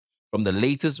possibilities, from the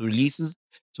latest releases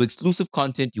to exclusive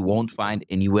content you won't find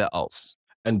anywhere else.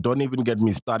 And don't even get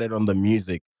me started on the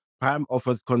music. Prime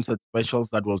offers concert specials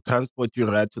that will transport you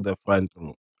right to the front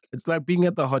row. It's like being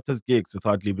at the hottest gigs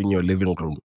without leaving your living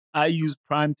room. I use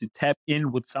Prime to tap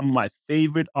in with some of my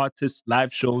favorite artists'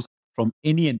 live shows from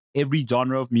any and every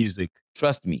genre of music.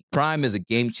 Trust me, Prime is a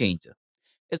game changer.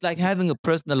 It's like having a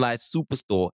personalized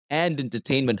superstore and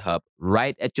entertainment hub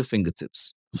right at your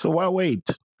fingertips. So why wait?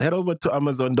 Head over to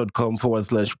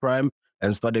amazon.com/prime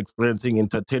and start experiencing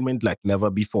entertainment like never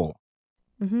before.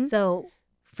 So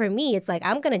for me, it's like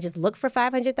I'm going to just look for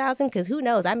 $500,000 because who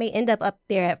knows? I may end up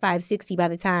there at $560 by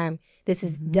the time this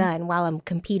is done while I'm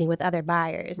competing with other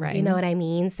buyers. Right. You know what I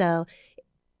mean? So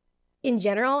in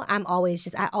general, I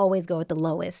always go with the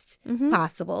lowest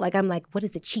possible. Like I'm like, what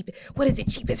is the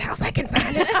cheapest house I can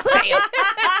find at a sale?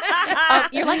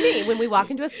 You're like me. When we walk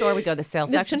into a store, we go to the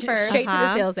sales section first. Straight to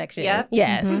the sales section. Yep.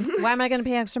 Yes. Why am I going to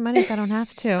pay extra money if I don't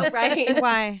have to? Right.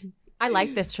 Why? I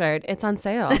like this shirt. It's on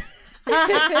sale.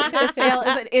 The sale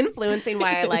is it influencing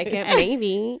why I like it?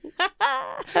 Maybe.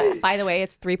 By the way,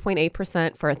 it's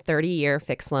 3.8% for a 30-year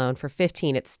fixed loan. For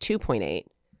 15, it's 2.8.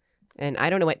 And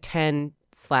I don't know what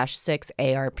 10/6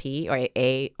 ARP or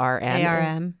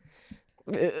ARM.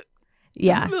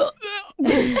 Yeah.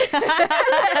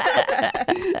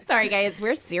 Sorry, guys.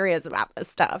 We're serious about this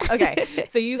stuff. Okay.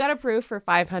 So you got approved for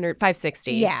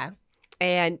 $560. Yeah.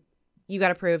 And you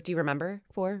got approved. Do you remember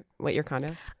for what your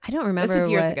condo? I don't remember. This was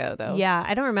years ago, though. Yeah.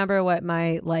 I don't remember what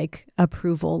my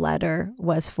approval letter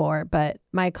was for, but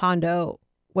my condo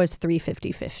was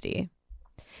 $350.50.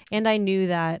 And I knew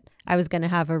that I was going to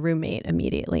have a roommate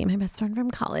immediately. My best friend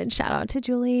from college. Shout out to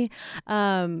Julie.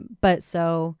 But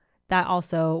so that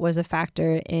also was a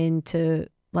factor into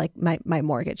like my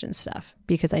mortgage and stuff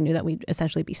because I knew that we'd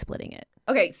essentially be splitting it.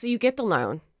 Okay, so you get the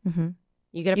loan. Mm-hmm.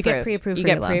 You get approved. You get pre-approved You for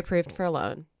get your loan. pre-approved for a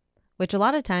loan. Which a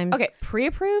lot of times. Okay,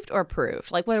 pre-approved or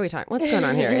approved? Like, what are we talking? What's going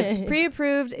on here?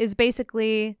 Pre-approved is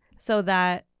basically so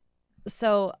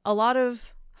a lot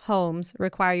of homes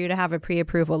require you to have a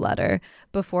pre-approval letter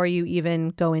before you even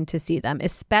go in to see them,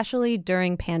 especially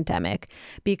during pandemic,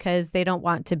 because they don't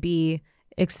want to be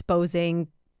exposing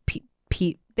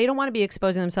they don't want to be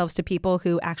exposing themselves to people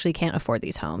who actually can't afford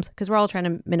these homes, because we're all trying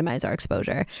to minimize our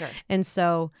exposure. Sure. And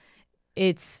so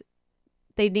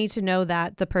they need to know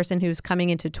that the person who's coming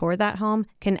in to tour that home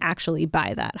can actually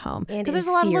buy that home. Because there's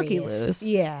a lot of looky-loos.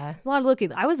 Yeah. There's a lot of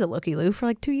looky-loos. I was a looky-loo for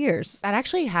like 2 years. That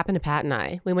actually happened to Pat and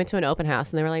I. We went to an open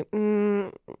house and they were like,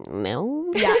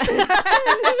 no. Yeah.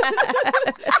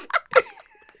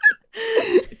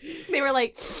 They were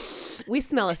like, we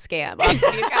smell a scam off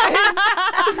of you guys.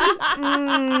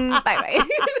 Bye-bye.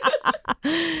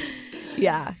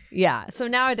 Yeah. So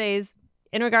nowadays,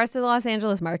 in regards to the Los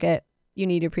Angeles market, you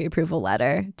need a pre-approval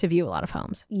letter to view a lot of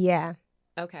homes. Yeah.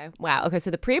 Okay. Wow. Okay. So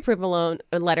the pre-approval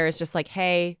letter is just like,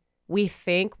 hey, we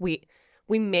think we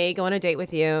may go on a date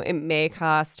with you. It may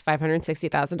cost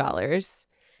 $560,000.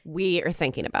 We are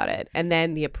thinking about it. And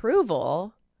then the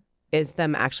approval is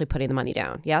them actually putting the money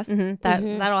down. Yes?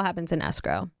 Mm-hmm. That all happens in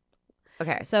escrow.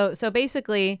 Okay. So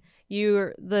basically,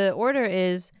 the order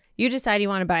is you decide you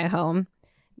want to buy a home,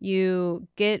 you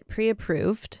get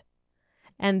pre-approved,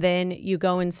 and then you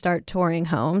go and start touring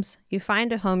homes. You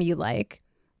find a home you like,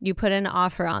 you put an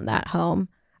offer on that home.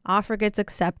 Offer gets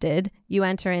accepted. You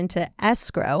enter into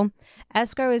escrow.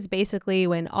 Escrow is basically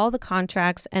when all the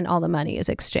contracts and all the money is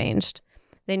exchanged.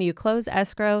 Then you close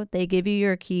escrow, they give you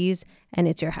your keys, and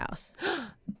it's your house.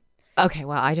 Okay,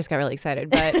 well, I just got really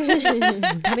excited. But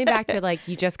coming back to like,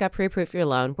 you just got pre-approved for your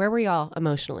loan. Where were y'all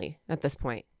emotionally at this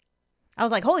point? I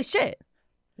was like, holy shit.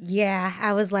 Yeah,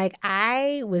 I was like,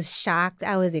 I was shocked.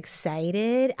 I was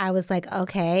excited. I was like,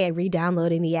 okay, I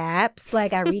re-downloading the apps.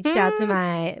 Like, I reached out to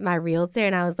my realtor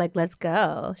and I was like, let's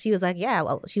go. She was like, yeah.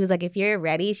 Well, she was like, if you're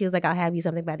ready, she was like, I'll have you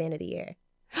something by the end of the year.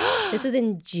 This was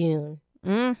in June.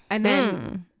 Mm-hmm. And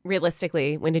then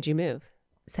realistically, when did you move?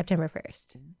 September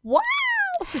 1st. Wow.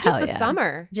 So just the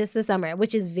summer. Just the summer,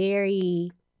 which is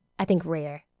very, I think,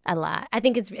 rare. A lot. I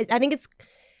think it's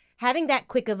having that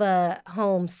quick of a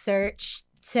home search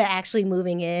to actually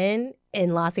moving in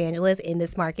Los Angeles in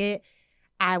this market.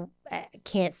 I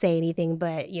can't say anything,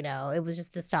 but it was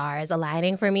just the stars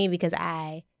aligning for me because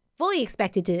I fully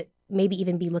expected to maybe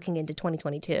even be looking into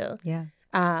 2022. Yeah.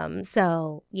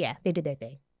 So yeah, they did their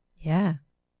thing. Yeah.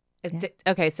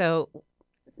 Okay, so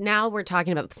now we're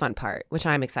talking about the fun part, which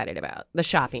I'm excited about, the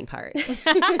shopping part.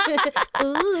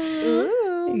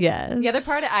 Ooh. Yes. The other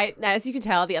part, as you can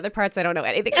tell, the other parts I don't know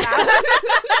anything about.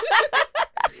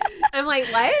 I'm like,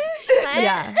 what?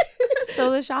 Yeah.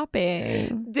 So the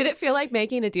shopping. Did it feel like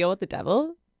making a deal with the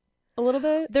devil? A little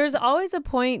bit? There's always a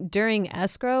point during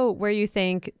escrow where you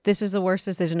think this is the worst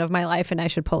decision of my life and I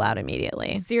should pull out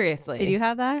immediately. Seriously. Did you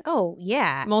have that? Oh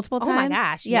yeah. Multiple times? Oh my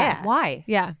gosh. Yeah. Why?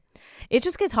 Yeah. It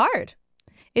just gets hard.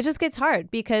 It just gets hard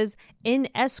because in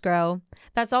escrow,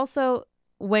 that's also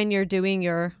when you're doing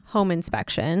your home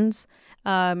inspections.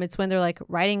 It's when they're like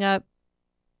writing up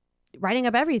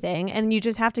everything, and you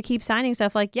just have to keep signing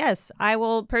stuff like, yes, I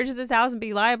will purchase this house and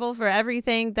be liable for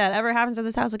everything that ever happens to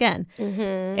this house again.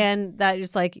 Mm-hmm. And that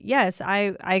is like, yes,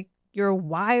 you're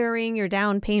wiring your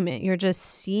down payment. You're just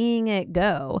seeing it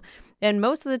go. And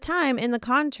most of the time in the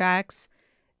contracts,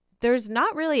 there's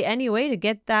not really any way to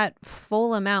get that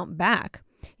full amount back.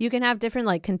 You can have different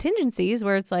like contingencies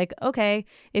where it's like, okay,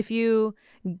 if you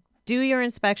do your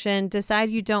inspection,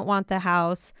 decide you don't want the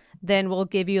house, then we'll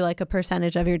give you like a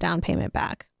percentage of your down payment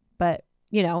back. But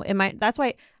that's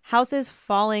why houses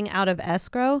falling out of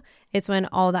escrow, it's when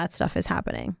all that stuff is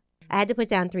happening. I had to put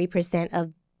down 3%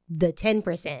 of the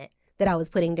 10% that I was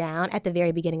putting down at the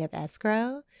very beginning of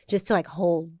escrow just to like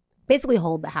basically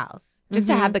hold the house. Just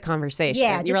to have the conversation.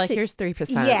 Yeah. You're like, here's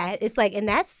 3%. Yeah. It's like, and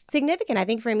that's significant. I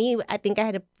think for me, I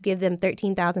had to give them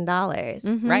 $13,000.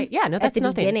 Mm-hmm. Right. Yeah. No, at that's the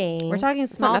nothing. beginning. We're talking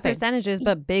small nothing. percentages,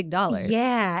 but big dollars.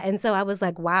 Yeah. And so I was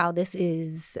like, wow, this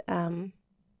is a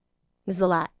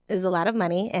lot. It's a lot of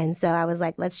money. And so I was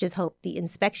like, let's just hope the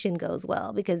inspection goes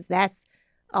well, because that's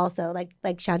also like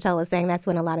Chantel was saying, that's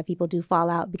when a lot of people do fall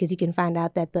out, because you can find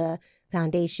out that the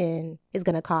foundation is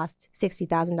going to cost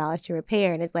 $60,000 to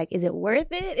repair. And it's like, is it worth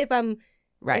it if I'm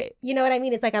right? You know what I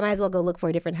mean? It's like, I might as well go look for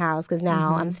a different house because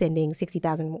now I'm spending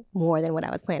 $60,000 more than what I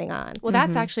was planning on. Well,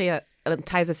 that's actually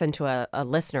ties us into a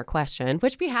listener question,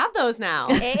 which we have those now.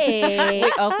 Hey.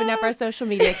 We opened up our social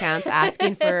media accounts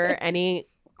asking for any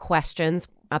questions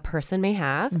a person may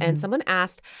have. And someone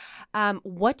asked,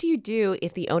 what do you do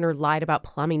if the owner lied about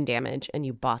plumbing damage and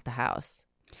you bought the house?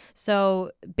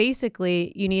 So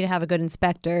basically, you need to have a good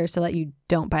inspector so that you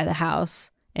don't buy the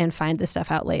house and find the stuff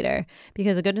out later,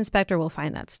 because a good inspector will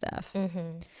find that stuff.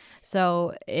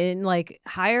 So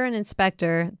hire an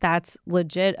inspector that's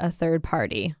legit a third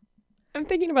party. I'm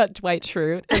thinking about Dwight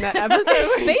Schrute in that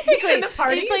episode. Basically, in the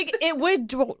parties. it's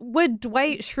like, would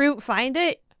Dwight Schrute find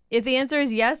it? If the answer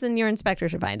is yes, then your inspector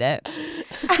should find it.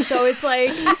 So it's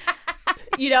like,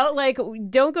 you know, like,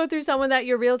 don't go through someone that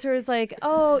your realtor is like,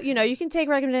 oh, you know, you can take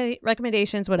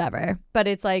recommendations, whatever. But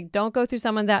it's like, don't go through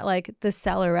someone that like the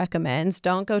seller recommends.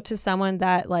 Don't go to someone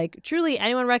that like truly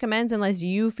anyone recommends unless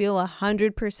you feel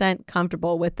 100%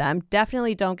 comfortable with them.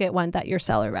 Definitely don't get one that your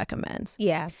seller recommends.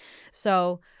 Yeah.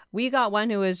 So we got one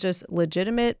who was just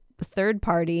legitimate third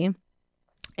party.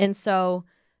 And so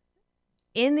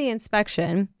in the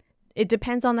inspection, it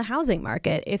depends on the housing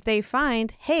market. If they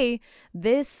find, hey,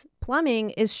 this plumbing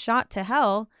is shot to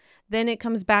hell, then it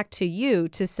comes back to you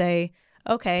to say,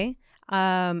 okay,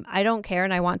 I don't care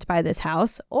and I want to buy this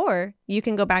house. Or you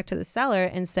can go back to the seller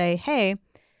and say, hey,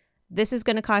 this is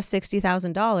going to cost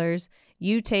 $60,000.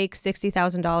 You take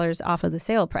 $60,000 off of the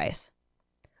sale price.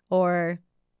 Or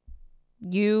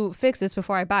you fix this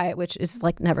before I buy it, which is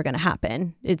like never going to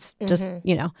happen. It's just,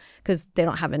 you know, because they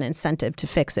don't have an incentive to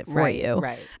fix it for you.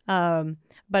 Right.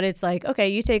 But it's like, okay,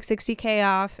 you take $60K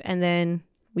off and then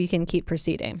we can keep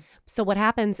proceeding. So what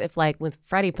happens if, like, with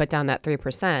Freddie put down that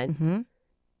 3%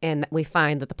 and we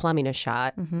find that the plumbing is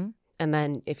shot, and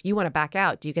then if you want to back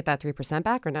out, do you get that 3%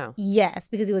 back or no? Yes,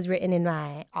 because it was written in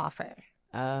my offer.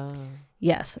 Oh.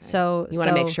 Yes. So You want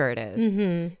to make sure it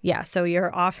is. Yeah. So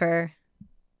your offer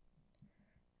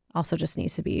also just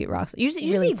needs to be rock. You just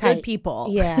Really need tight. good people.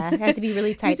 Yeah, it has to be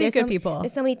really tight. You need good people.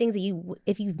 There's so many things that you,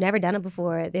 if you've never done it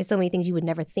before, there's so many things you would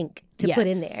never think to put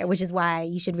in Yes. there, which is why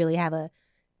you should really have an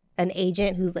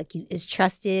agent who's like is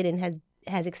trusted and has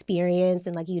experience,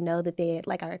 and like, you know, that they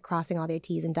like are crossing all their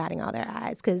T's and dotting all their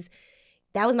I's. Because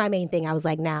that was my main thing. I was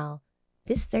like, now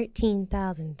this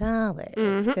 $13,000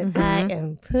 that I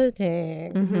am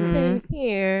putting in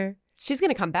here. She's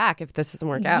going to come back if this doesn't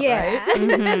work out, Yeah. right? She's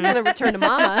going to return to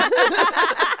mama.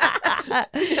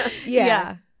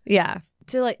 Yeah.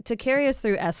 To carry us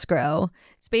through escrow,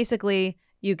 it's basically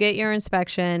you get your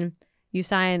inspection, you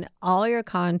sign all your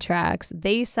contracts,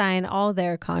 they sign all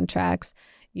their contracts,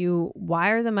 you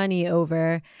wire the money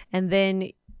over, and then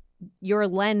your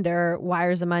lender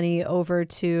wires the money over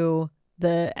to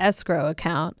the escrow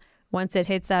account. Once it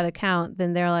hits that account,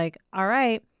 then they're like, all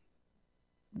right,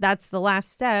 that's the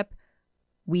last step.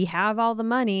 We have all the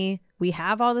money. We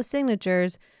have all the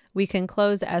signatures. We can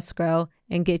close escrow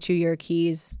and get you your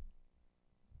keys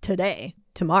today,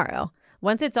 tomorrow.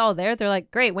 Once it's all there, they're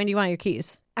like, great, when do you want your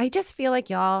keys? I just feel like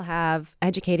y'all have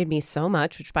educated me so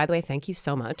much, which, by the way, thank you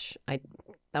so much.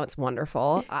 That was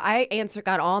wonderful. I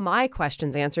got all my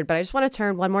questions answered, but I just want to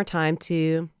turn one more time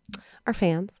to our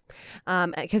fans.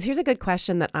 Because here's a good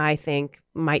question that I think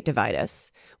might divide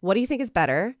us. What do you think is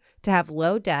better, to have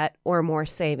low debt or more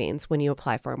savings when you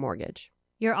apply for a mortgage?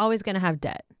 You're always going to have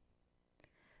debt.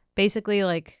 Basically,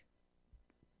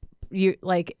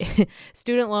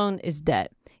 student loan is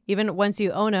debt. Even once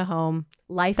you own a home,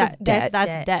 Life is debt.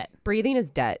 That's debt. Breathing is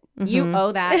debt. You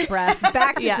owe that breath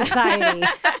back to society.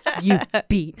 You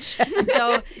beach.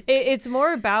 So it's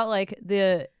more about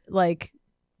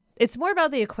it's more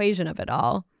about the equation of it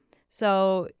all.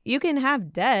 So you can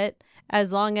have debt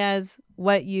as long as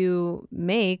what you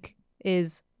make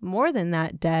is more than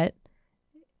that debt,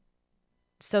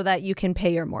 so that you can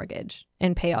pay your mortgage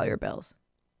and pay all your bills.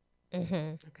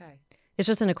 Okay. It's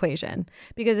just an equation.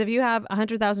 Because if you have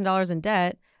 $100,000 in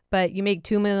debt, but you make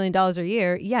 $2 million a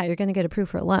year, yeah, you're going to get approved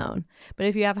for a loan. But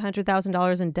if you have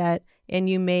 $100,000 in debt and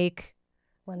you make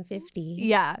 $150,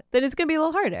 yeah, then it's going to be a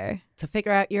little harder. So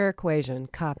figure out your equation.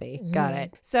 Copy. Got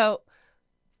it. So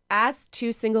as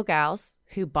two single gals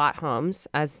who bought homes,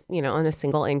 as you know, on a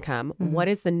single income, what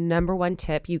is the number one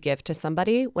tip you give to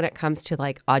somebody when it comes to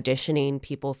like auditioning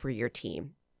people for your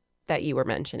team that you were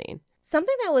mentioning?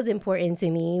 Something that was important to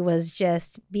me was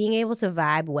just being able to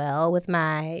vibe well with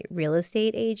my real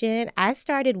estate agent. I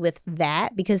started with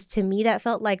that because to me that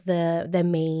felt like the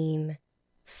main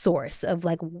source of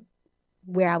like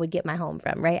where I would get my home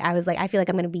from, right? I was like, I feel like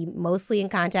I'm going to be mostly in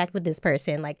contact with this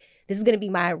person. Like, this is going to be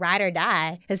my ride or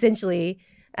die, essentially,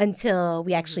 until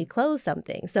we actually close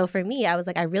something. So for me, I was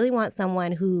like, I really want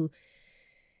someone who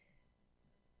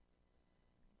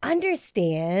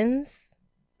understands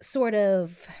sort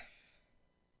of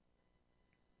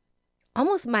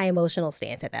almost my emotional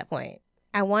stance at that point.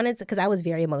 I wanted to, because I was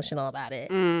very emotional about it.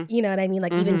 You know what I mean?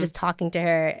 Like, even just talking to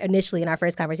her initially in our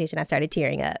first conversation, I started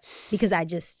tearing up because I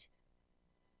just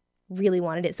really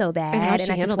wanted it so bad, And how'd she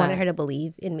I just handle wanted that? her to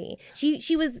believe in me.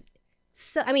 She was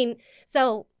so, I mean,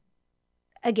 so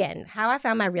again, how I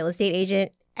found my real estate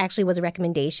agent actually was a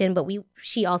recommendation, but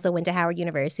she also went to Howard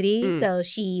University. So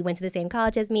she went to the same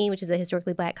college as me, which is a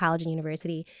historically Black college and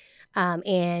university.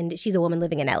 And she's a woman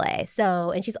living in LA.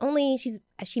 So, and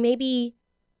she may be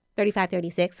 35,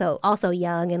 36, so also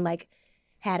young and like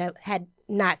had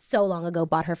not so long ago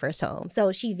bought her first home.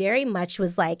 So she very much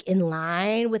was like in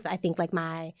line with, I think, like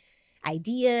my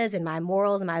ideas and my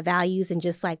morals and my values and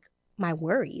just like my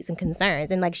worries and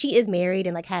concerns. And like she is married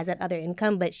and like has that other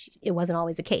income, but it wasn't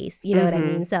always the case. You know what I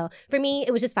mean? So for me,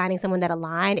 it was just finding someone that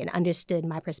aligned and understood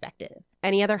my perspective.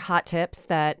 Any other hot tips,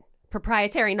 that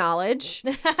proprietary knowledge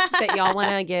that y'all want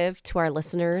to give to our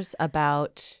listeners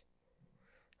about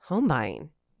home buying,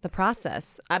 the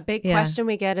process? A big question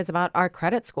we get is about our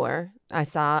credit score. I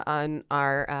saw on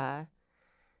our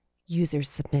user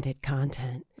submitted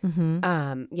content.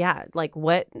 Like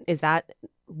what is that?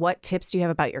 What tips do you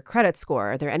have about your credit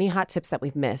score? Are there any hot tips that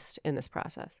we've missed in this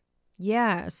process?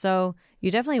 Yeah, so you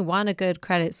definitely want a good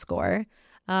credit score.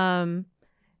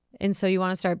 And so you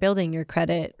want to start building your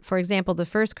credit. For example, the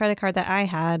first credit card that I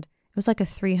had, it was like a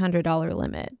 $300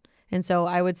 limit. And so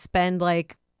I would spend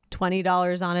like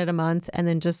 $20 on it a month and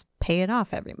then just pay it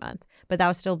off every month. But that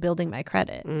was still building my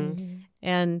credit.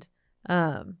 And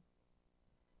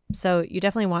so you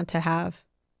definitely want to have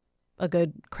a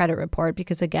good credit report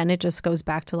because, again, it just goes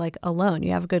back to like a loan.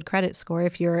 You have a good credit score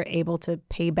if you're able to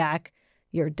pay back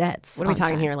your debts. What are we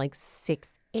talking here? Like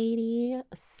 680,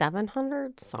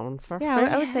 700, 750?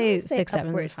 Yeah, I would say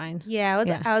 600 is fine. Yeah,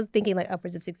 I was thinking like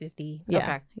upwards of 650.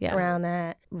 Yeah. Around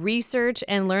that. Research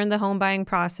and learn the home buying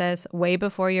process way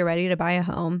before you're ready to buy a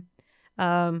home.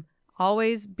 For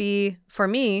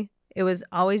me, it was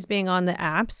always being on the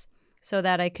apps so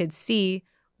that I could see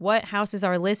what houses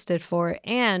are listed for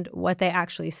and what they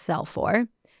actually sell for,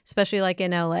 especially like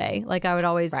in LA. Like I would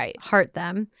always heart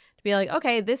them to be like,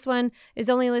 okay, this one is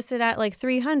only listed at like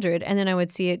 300. And then I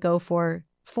would see it go for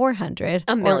 400.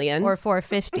 A million. Or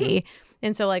 450.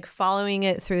 And so like following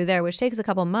it through there, which takes a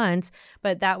couple months,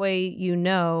 but that way you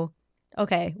know,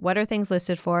 okay, what are things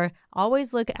listed for?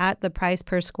 Always look at the price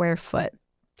per square foot.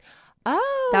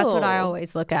 Oh. That's what I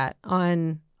always look at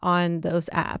on those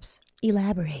apps.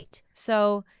 Elaborate.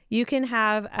 So you can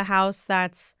have a house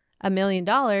that's $1 million,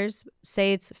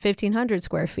 say it's 1,500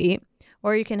 square feet,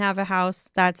 or you can have a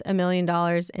house that's $1 million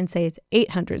and say it's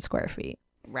 800 square feet.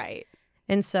 Right.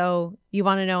 And so you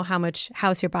want to know how much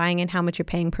house you're buying and how much you're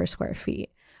paying per square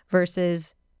feet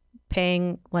versus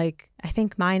paying like, I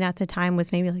think mine at the time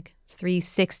was maybe like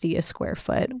 $360 a square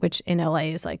foot, which in LA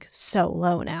is like so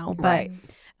low now. But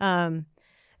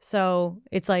so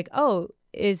it's like, oh,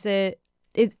 is it?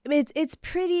 It's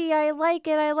pretty. I like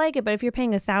it. But if you're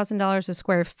paying $1,000 a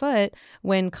square foot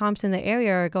when comps in the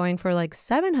area are going for like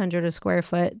 $700 a square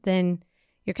foot, then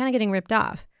you're kind of getting ripped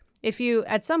off. If you,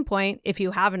 at some point, if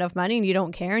you have enough money and you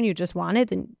don't care and you just want it,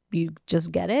 then you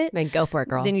just get it. Then go for it,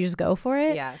 girl. Then you just go for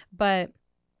it. Yeah. But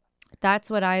that's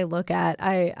what I look at.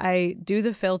 I do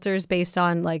the filters based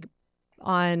on like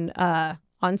on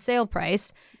sale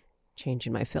price.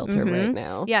 Changing my filter right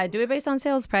now. Yeah, do it based on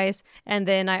sales price. And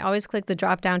then I always click the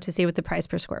drop down to see what the price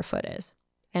per square foot is.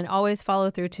 And always follow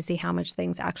through to see how much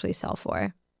things actually sell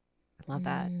for. Love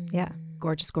that. Yeah.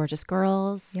 Gorgeous, gorgeous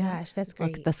girls. Gosh, that's great.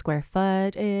 Look at the square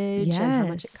footage and how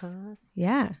much it costs.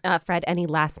 Yeah. Fred, any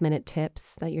last minute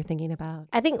tips that you're thinking about?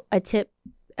 I think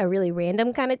a really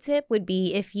random kind of tip would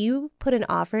be if you put an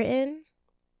offer in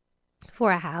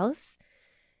for a house,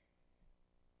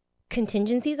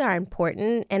 contingencies are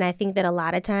important. And I think that a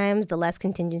lot of times the less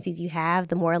contingencies you have,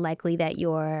 the more likely that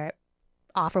your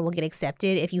offer will get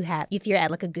accepted. If you're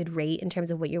at like a good rate in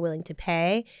terms of what you're willing to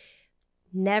pay,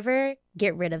 never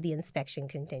get rid of the inspection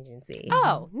contingency.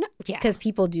 Oh, no. Yeah. Because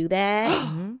people do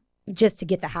that just to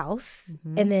get the house.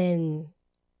 And then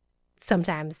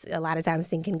a lot of times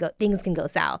things can go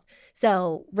south.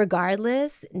 So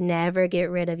regardless, never get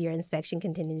rid of your inspection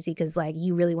contingency because like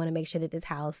you really want to make sure that this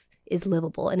house is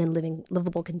livable and in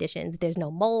livable conditions. There's no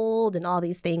mold and all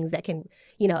these things that can,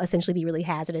 essentially be really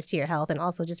hazardous to your health and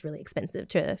also just really expensive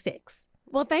to fix.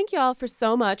 Well, thank you all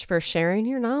so much for sharing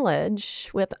your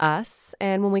knowledge with us.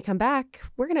 And when we come back,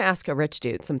 we're going to ask a rich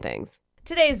dude some things.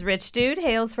 Today's rich dude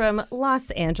hails from Los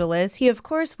Angeles. He, of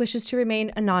course, wishes to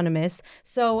remain anonymous,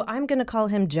 so I'm going to call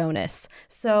him Jonas.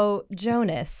 So,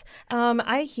 Jonas,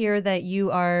 I hear that you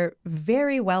are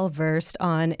very well versed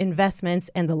on investments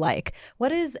and the like.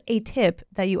 What is a tip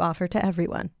that you offer to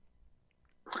everyone?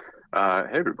 Hey,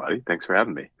 everybody. Thanks for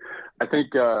having me. I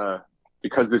think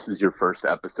because this is your first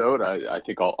episode, I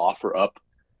think I'll offer up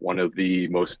one of the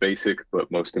most basic but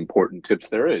most important tips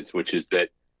there is, which is that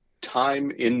time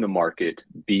in the market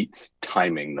beats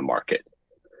timing the market.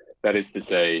 That is to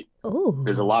say,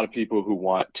 there's a lot of people who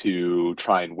want to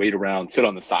try and wait around, sit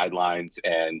on the sidelines,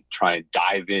 and try and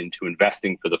dive into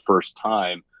investing for the first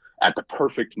time at the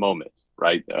perfect moment,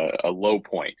 right? A low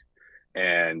point.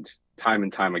 And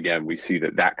time again, we see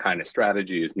that kind of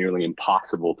strategy is nearly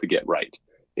impossible to get right.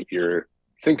 If you're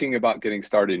thinking about getting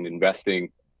started in investing,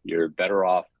 you're better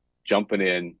off jumping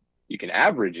in. You can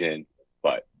average in,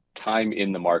 but time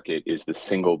in the market is the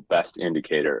single best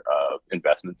indicator of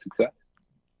investment success.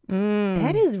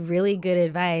 That is really good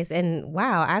advice. And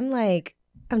wow,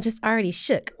 I'm just already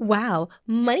shook. Wow,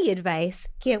 money advice.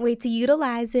 Can't wait to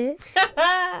utilize it.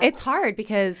 It's hard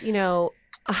because,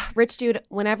 Rich Dude,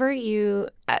 whenever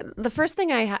the first thing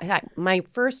my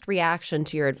first reaction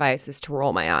to your advice is to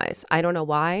roll my eyes. I don't know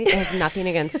why. It has nothing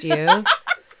against you.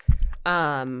 But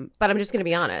I'm just going to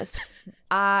be honest.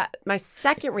 My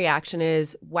second reaction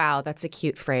is, wow, that's a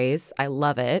cute phrase. I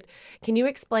love it. Can you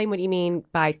explain what you mean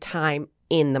by time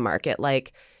in the market?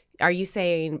 Like, are you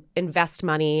saying invest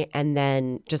money and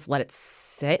then just let it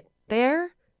sit there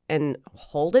and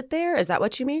hold it there? Is that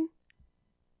what you mean?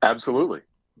 Absolutely.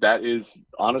 That is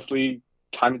honestly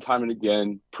time and time and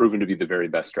again proven to be the very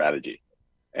best strategy.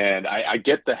 And I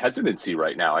get the hesitancy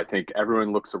right now. I think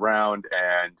everyone looks around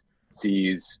and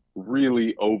sees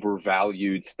really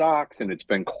overvalued stocks, and it's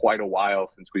been quite a while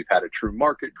since we've had a true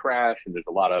market crash, and there's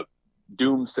a lot of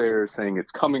doomsayers saying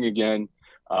it's coming again.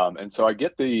 And so I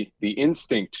get the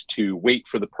instinct to wait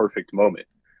for the perfect moment.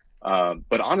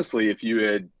 But honestly, if you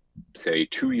had, say,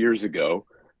 2 years ago,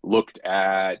 looked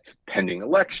at pending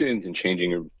elections and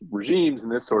changing regimes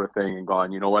and this sort of thing and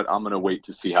gone, you know what, I'm going to wait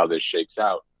to see how this shakes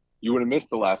out, you would have missed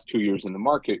the last 2 years in the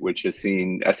market, which has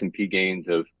seen S&P gains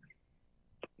of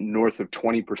north of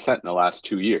 20% in the last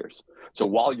 2 years. So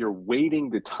while you're waiting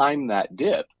to time that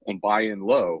dip and buy in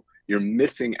low, you're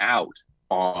missing out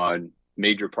on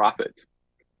major profits.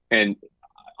 And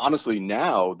honestly,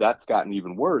 now that's gotten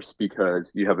even worse because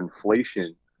you have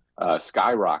inflation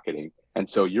skyrocketing. And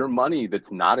so your money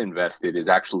that's not invested is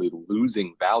actually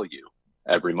losing value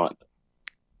every month.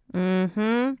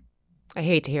 Mm-hmm. I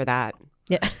hate to hear that.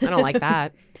 Yeah. I don't like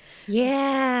that.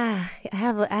 Yeah,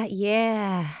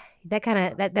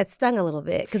 that stung a little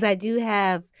bit because I do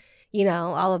have,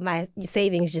 all of my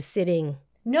savings just sitting.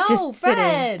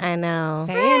 Fred. I know.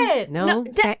 Same. No,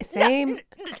 same.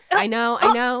 I know.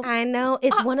 I know.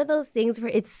 It's one of those things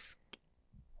where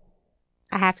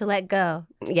I have to let go.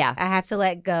 Yeah. I have to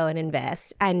let go and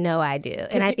invest. I know I do.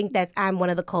 And I think I'm one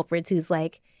of the culprits who's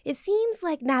like, it seems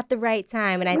like not the right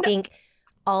time. And I think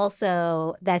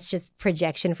also that's just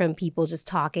projection from people just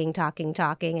talking,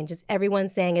 and just everyone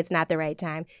saying it's not the right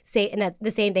time. And that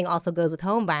the same thing also goes with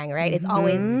home buying, right? It's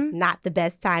always not the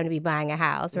best time to be buying a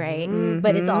house, right?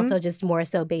 But it's also just more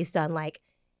so based on like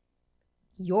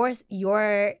your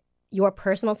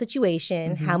personal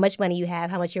situation, how much money you have,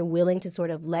 how much you're willing to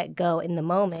sort of let go in the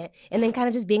moment, and then kind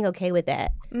of just being okay with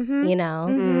that,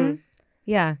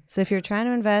 Yeah. So if you're trying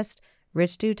to invest,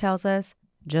 Rich Dude tells us,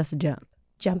 just jump.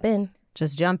 Jump in.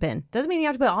 Just jump in. Doesn't mean you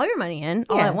have to put all your money in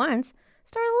all at once.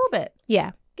 Start a little bit.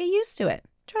 Yeah. Get used to it.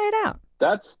 Try it out.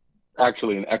 That's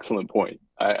actually an excellent point.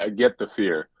 I get the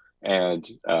fear. And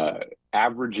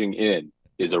averaging in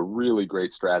is a really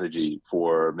great strategy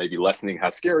for maybe lessening how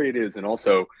scary it is. And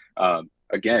also,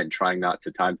 again, trying not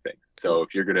to time things. So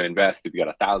if you're going to invest, if you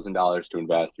got $1,000 to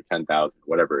invest or 10,000,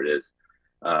 whatever it is,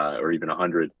 or even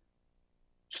 100,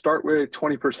 start with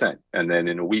 20%. And then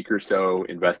in a week or so,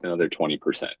 invest another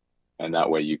 20%. And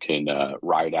that way you can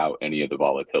ride out any of the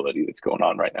volatility that's going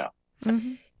on right now.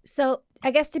 Mm-hmm. So I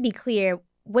guess to be clear,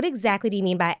 what exactly do you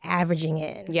mean by averaging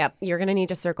in? Yep. You're going to need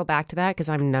to circle back to that because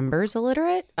I'm numbers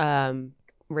illiterate.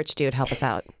 Rich Dude, help us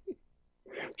out.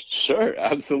 Sure,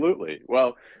 absolutely.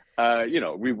 Well,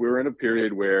 we're in a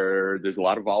period where there's a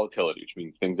lot of volatility, which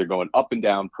means things are going up and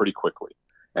down pretty quickly.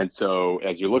 And so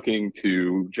as you're looking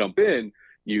to jump in,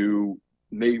 you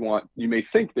may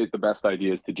think that the best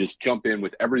idea is to just jump in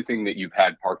with everything that you've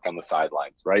had parked on the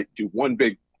sidelines, right? Do one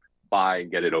big buy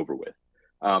and get it over with.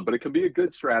 But it can be a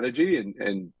good strategy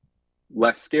and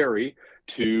less scary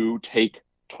to take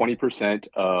 20%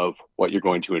 of what you're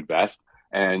going to invest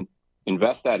and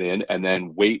invest that in, and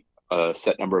then wait a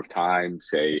set number of times,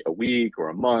 say a week or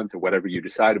a month or whatever you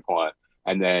decide upon,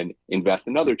 and then invest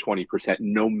another 20%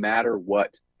 no matter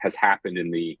what has happened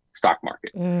in the stock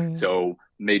market. So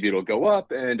maybe it'll go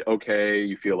up and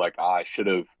you feel like I should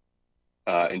have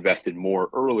invested more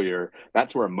earlier.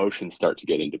 That's where emotions start to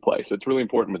get into play. So it's really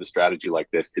important with a strategy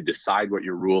like this to decide what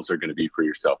your rules are going to be for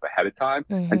yourself ahead of time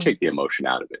and take the emotion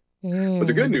out of it. But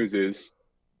the good news is,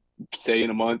 say in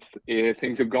a month, if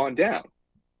things have gone down,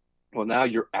 well, now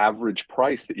your average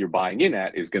price that you're buying in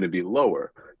at is going to be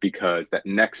lower because that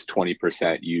next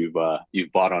 20% you've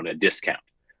bought on a discount.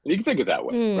 And you can think of it that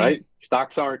way, right?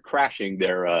 Stocks aren't crashing;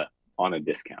 they're on a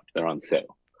discount. They're on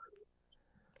sale.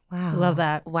 Wow, love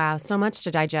that. Wow, so much to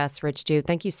digest, Rich Dude.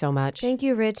 Thank you so much. Thank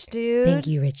you, Rich Dude. Thank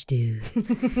you, Rich Dude.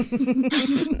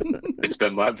 It's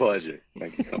been my pleasure.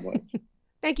 Thank you so much.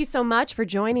 Thank you so much for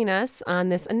joining us on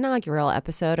this inaugural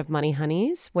episode of Money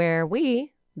Honeys, where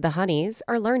we, the honeys,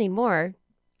 are learning more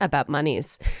about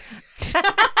monies.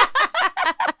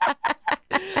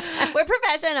 We're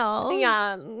professional.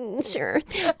 Yeah, sure.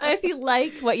 If you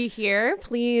like what you hear,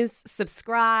 please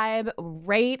subscribe,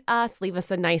 rate us, leave us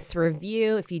a nice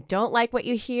review. If you don't like what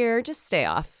you hear, just stay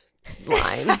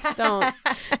offline.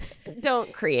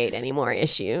 Don't create any more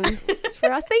issues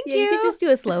for us. Thank you. You could just do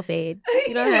a slow fade.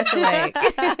 You don't have to like.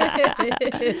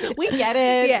 We get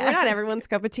it. Yeah. We're not everyone's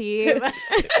cup of tea. But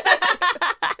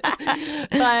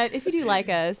if you do like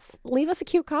us, leave us a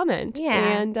cute comment.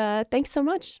 Yeah. And thanks so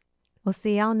much. We'll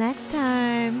see y'all next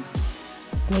time.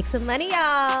 Let's make some money,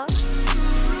 y'all.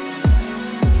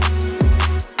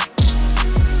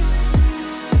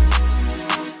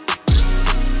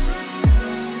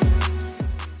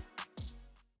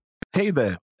 Hey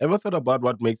there, ever thought about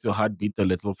what makes your heart beat a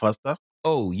little faster?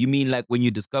 Oh, you mean like when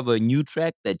you discover a new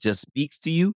track that just speaks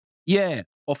to you? Yeah,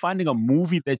 or finding a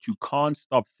movie that you can't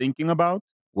stop thinking about?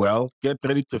 Well, get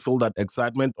ready to feel that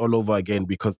excitement all over again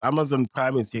because Amazon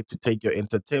Prime is here to take your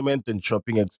entertainment and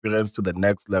shopping experience to the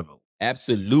next level.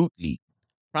 Absolutely.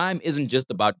 Prime isn't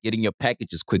just about getting your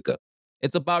packages quicker.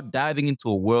 It's about diving into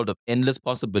a world of endless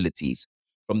possibilities,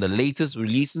 from the latest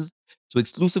releases to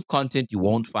exclusive content you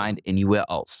won't find anywhere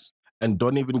else. And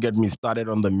don't even get me started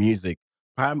on the music.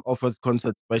 Prime offers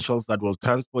concert specials that will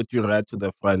transport you right to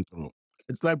the front row.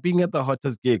 It's like being at the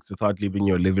hottest gigs without leaving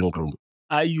your living room.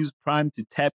 I use Prime to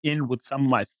tap in with some of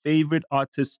my favorite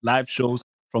artists' live shows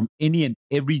from any and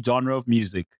every genre of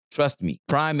music. Trust me,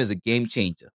 Prime is a game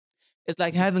changer. It's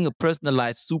like having a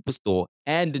personalized superstore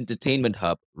and entertainment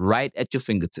hub right at your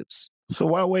fingertips. So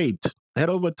why wait? Head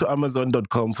over to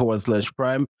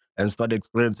amazon.com/Prime and start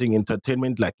experiencing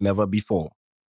entertainment like never before.